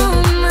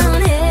hold my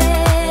own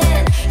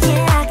head.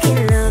 Yeah, I can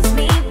love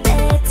me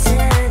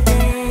better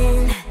than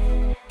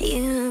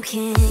you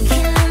can.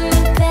 Can love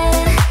me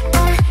better,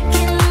 I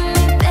can love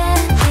me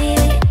better,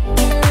 baby.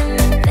 Can love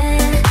me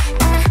better,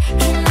 I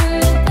can love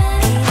me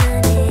better.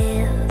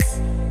 Nails,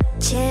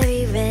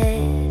 cherry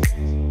red,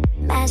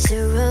 match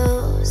the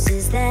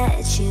roses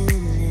that you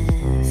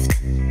left.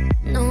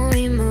 No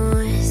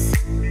remorse,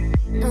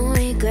 no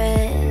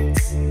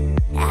regrets.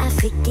 I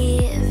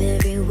forgive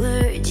every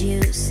word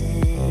you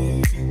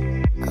said.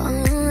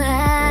 Oh,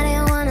 I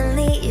didn't wanna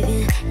leave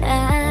you, I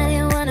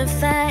didn't wanna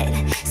fight.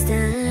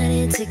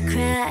 Started to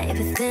cry,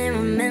 but then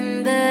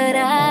remembered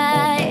I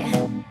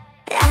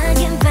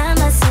can buy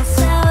myself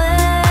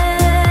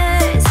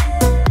flowers,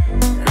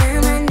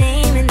 write my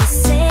name in the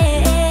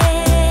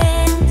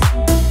sand,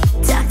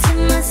 talk to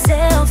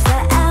myself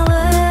for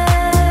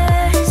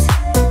hours,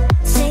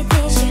 say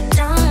things you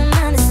don't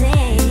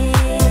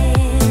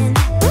understand.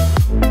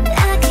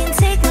 I can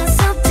take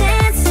myself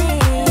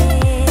dancing,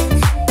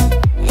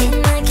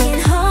 and I can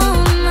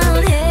hold my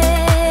own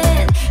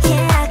head.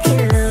 Yeah, I can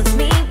love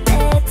me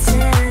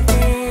better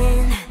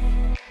than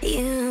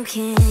you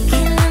can.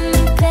 Can love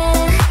me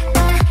better,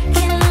 I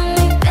can love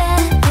me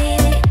better,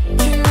 baby.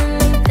 Can love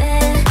me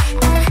better,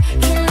 I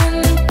can love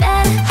me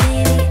better,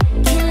 baby.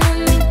 Can love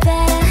me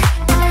better,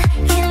 I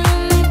can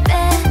love me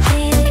better,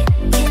 baby.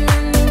 Can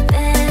love me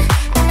better,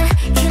 I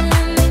can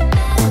love me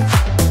better.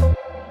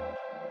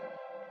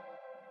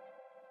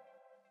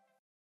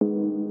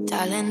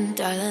 Darling,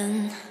 darling,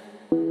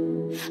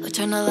 we'll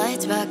turn the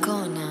lights back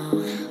on now.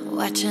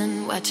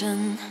 Watching,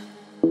 watching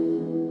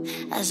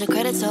as the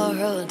credits all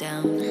roll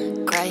down.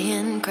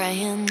 Crying,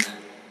 crying.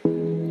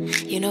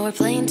 You know we're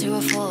playing to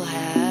a full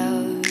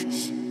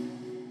house.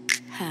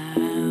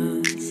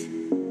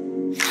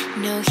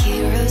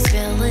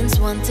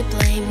 one to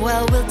blame.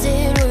 Well,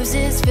 wilted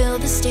roses fill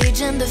the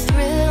stage and the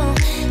thrill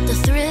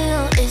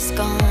is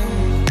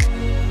gone.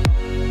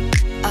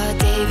 Our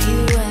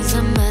debut was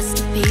a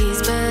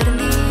masterpiece, but in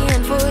the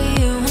end for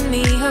you and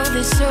me, oh,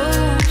 this show,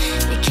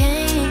 it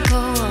can't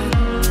go on.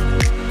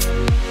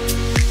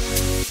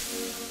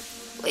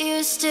 We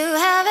used to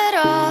have it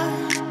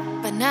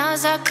all, but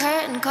now's our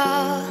curtain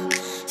call.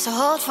 So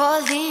hold for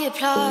the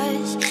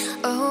applause,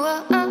 oh,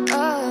 oh, oh,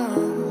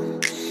 oh.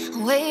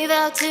 Wave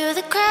out to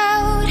the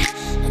crowd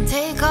and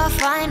take our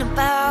final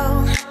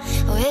bow.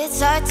 Oh,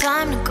 it's our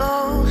time to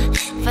go,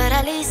 but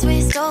at least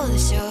we stole the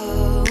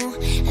show.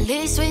 At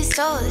least we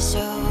stole the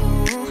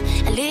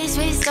show. At least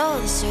we stole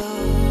the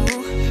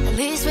show. At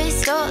least we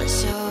stole the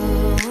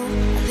show.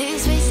 At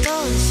least we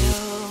stole the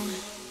show.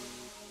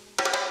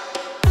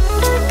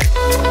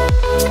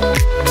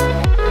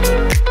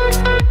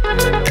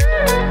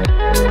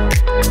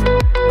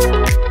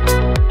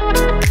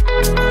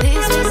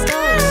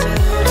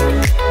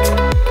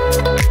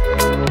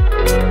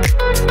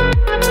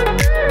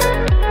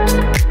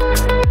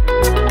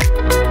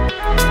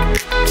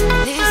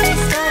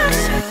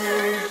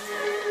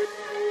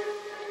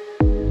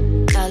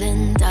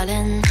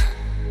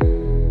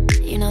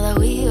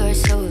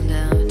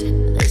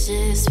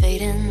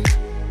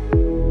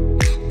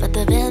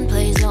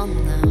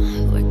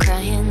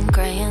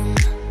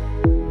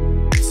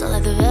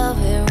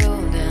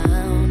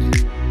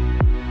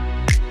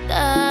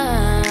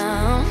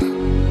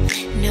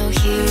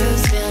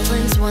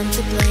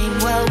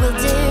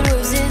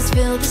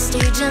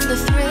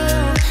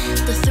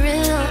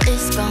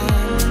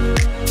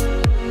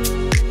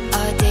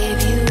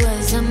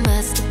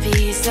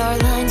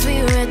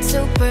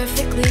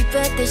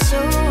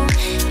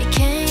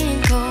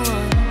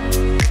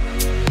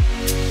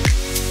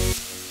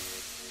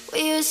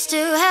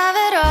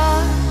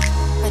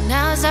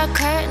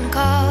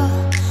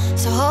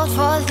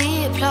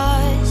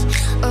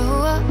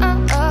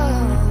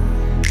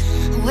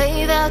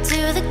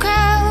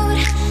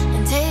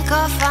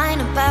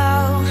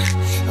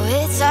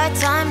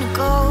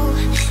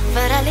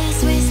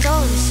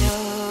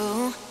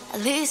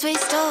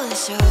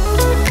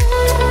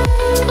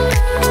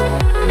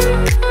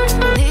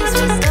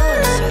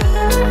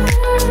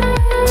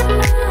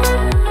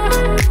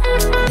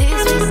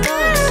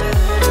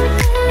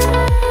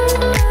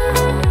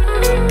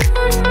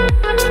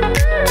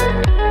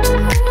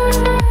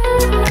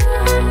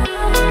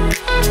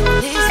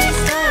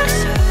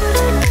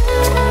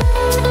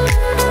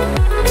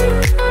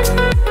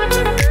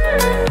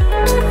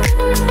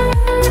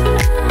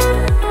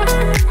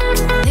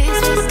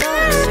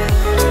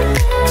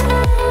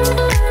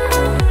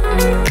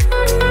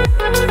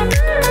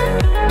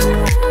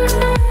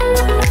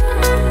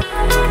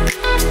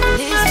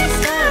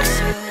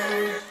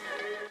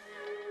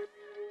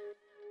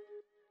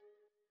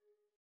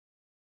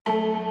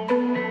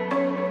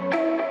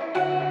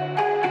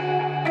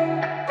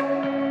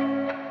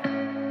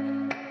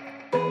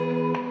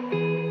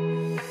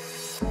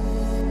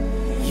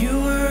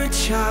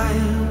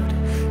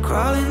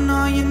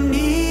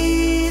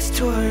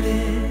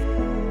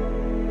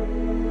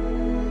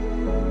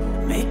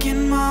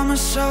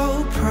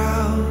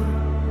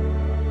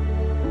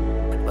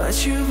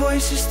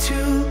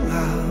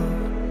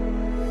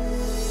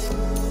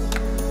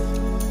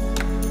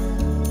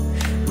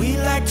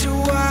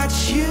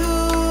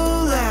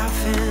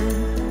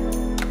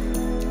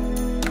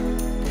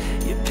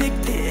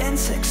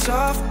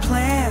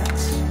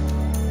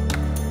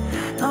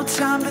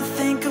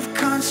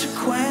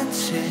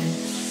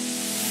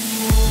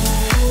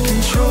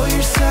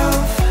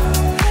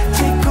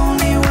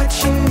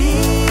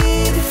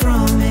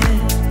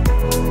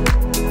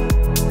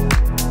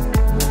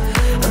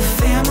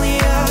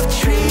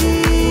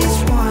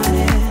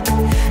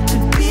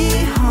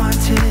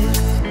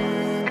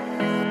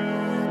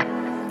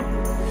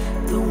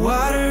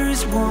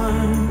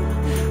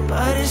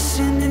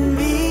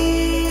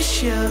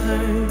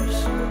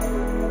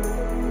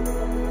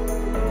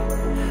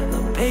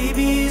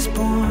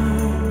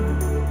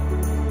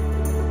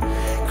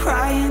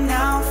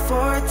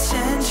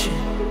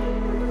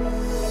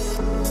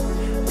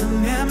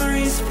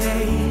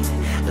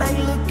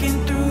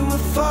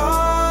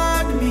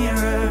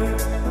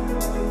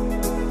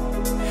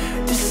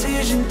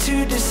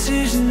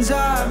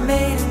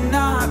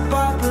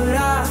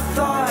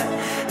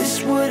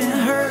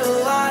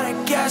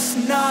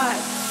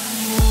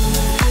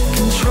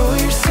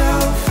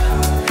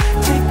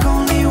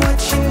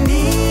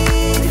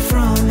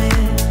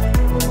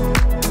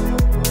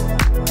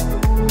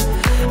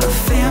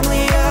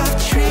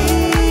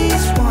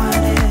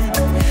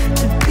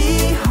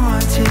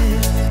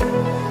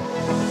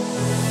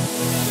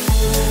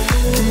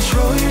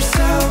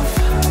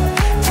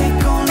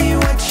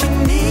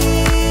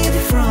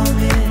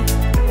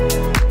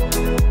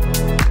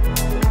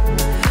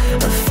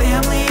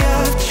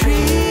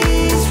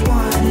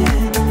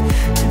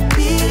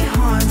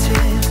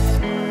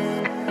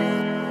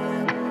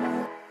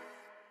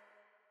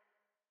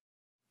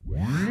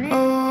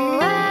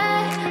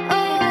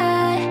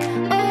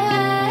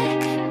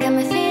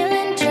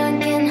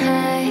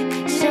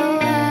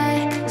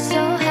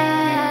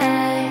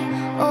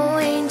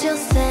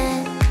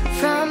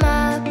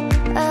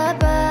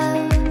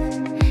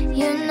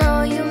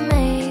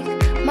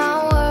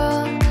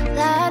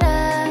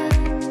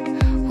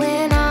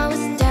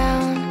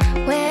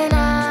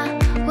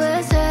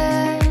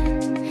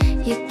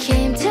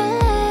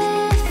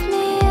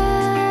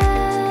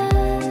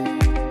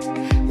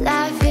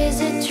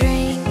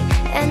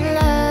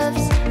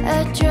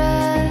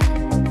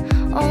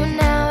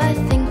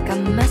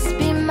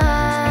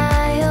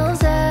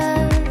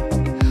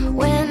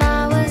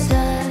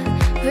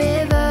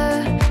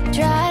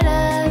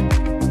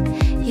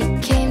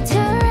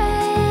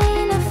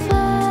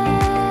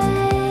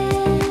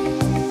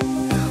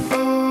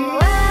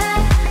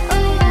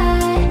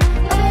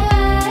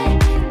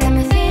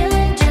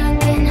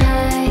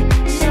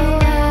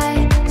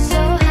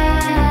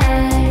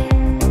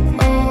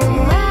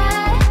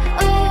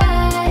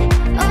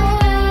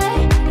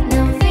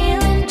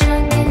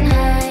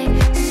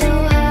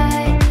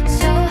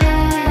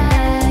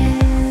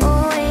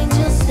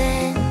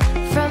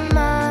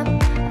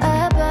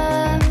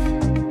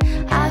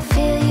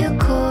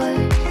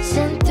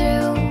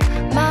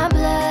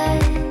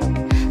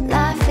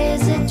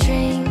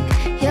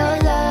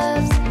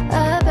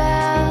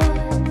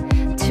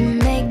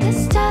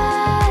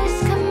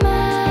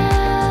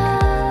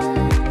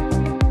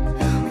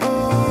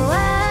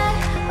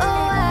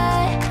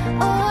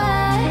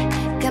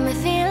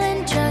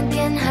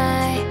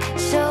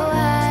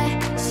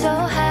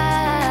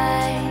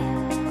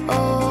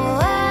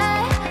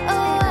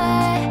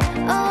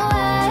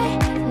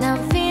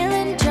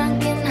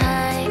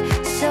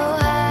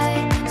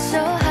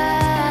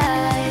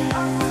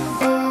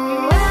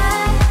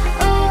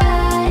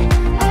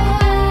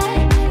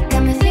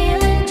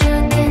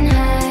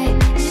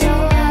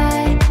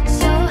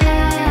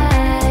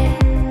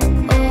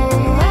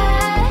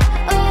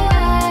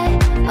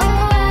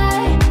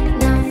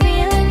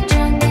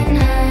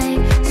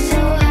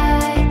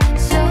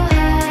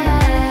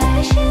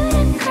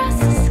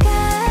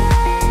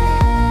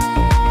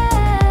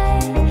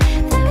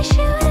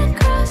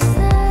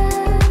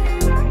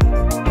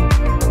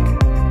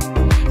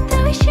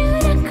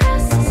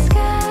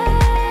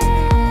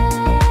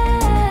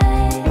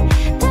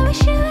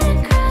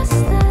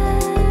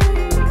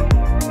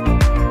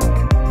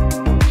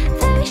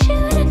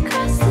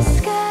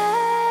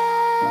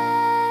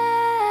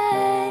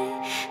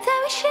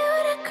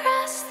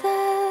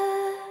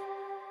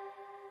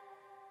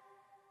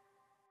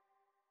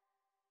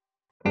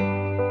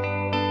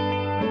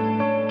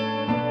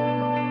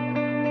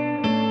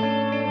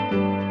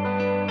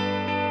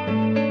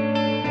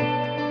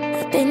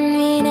 Been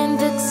reading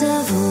books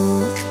of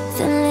old,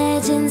 the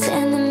legends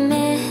and the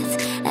myths,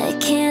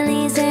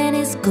 Achilles and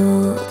his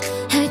gold,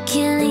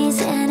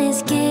 Hercules and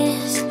his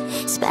gifts,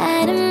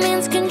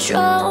 Spider-Man's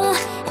control,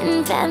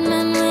 and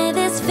Batman with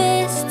his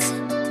fists.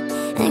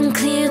 And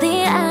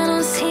clearly I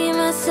don't see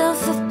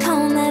myself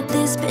upon that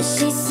bliss. But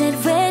she said,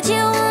 where'd you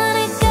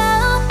wanna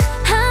go?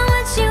 How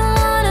much you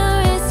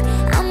wanna risk?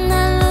 I'm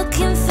not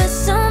looking for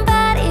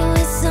somebody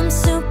with some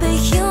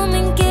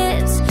superhuman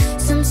gifts,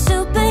 some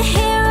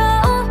superhero,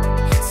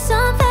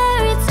 some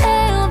fairy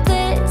tale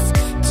bliss.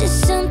 Just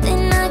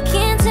something I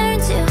can turn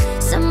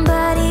to,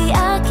 somebody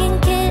I can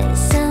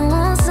kiss. I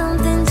want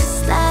something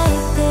just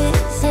like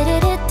this.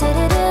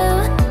 Do-do-do-do-do-do.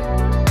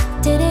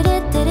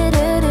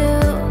 Do-do-do-do-do-do.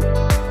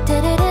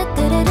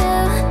 Do-do-do-do-do-do.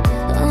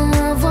 Oh,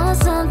 I want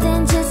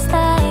something just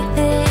like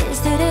this.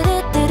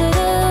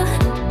 Do-do-do-do-do-do.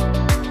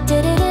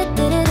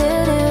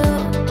 Do-do-do-do-do-do.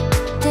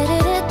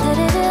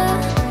 Do-do-do-do-do-do.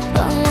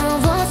 Oh, I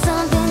want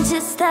something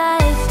just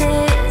like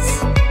this.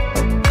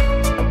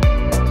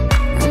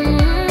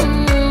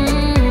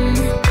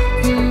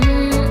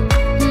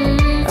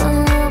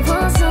 Oh, I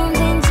want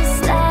something just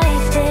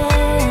like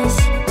this.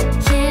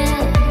 Yeah.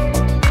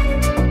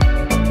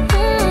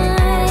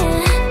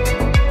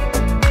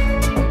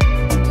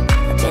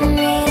 Been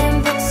reading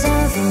books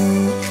of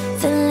old,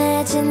 the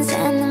legends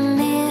and the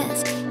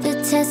myths, the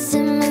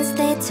testaments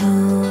they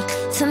told,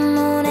 the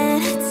moon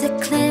and its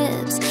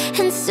eclipse,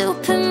 and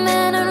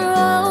Superman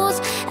unrolls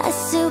a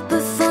suit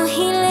before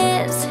he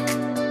lives.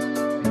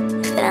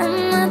 But I'm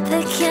not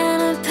the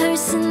kind of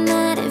person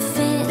that it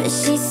fits. But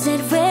she said,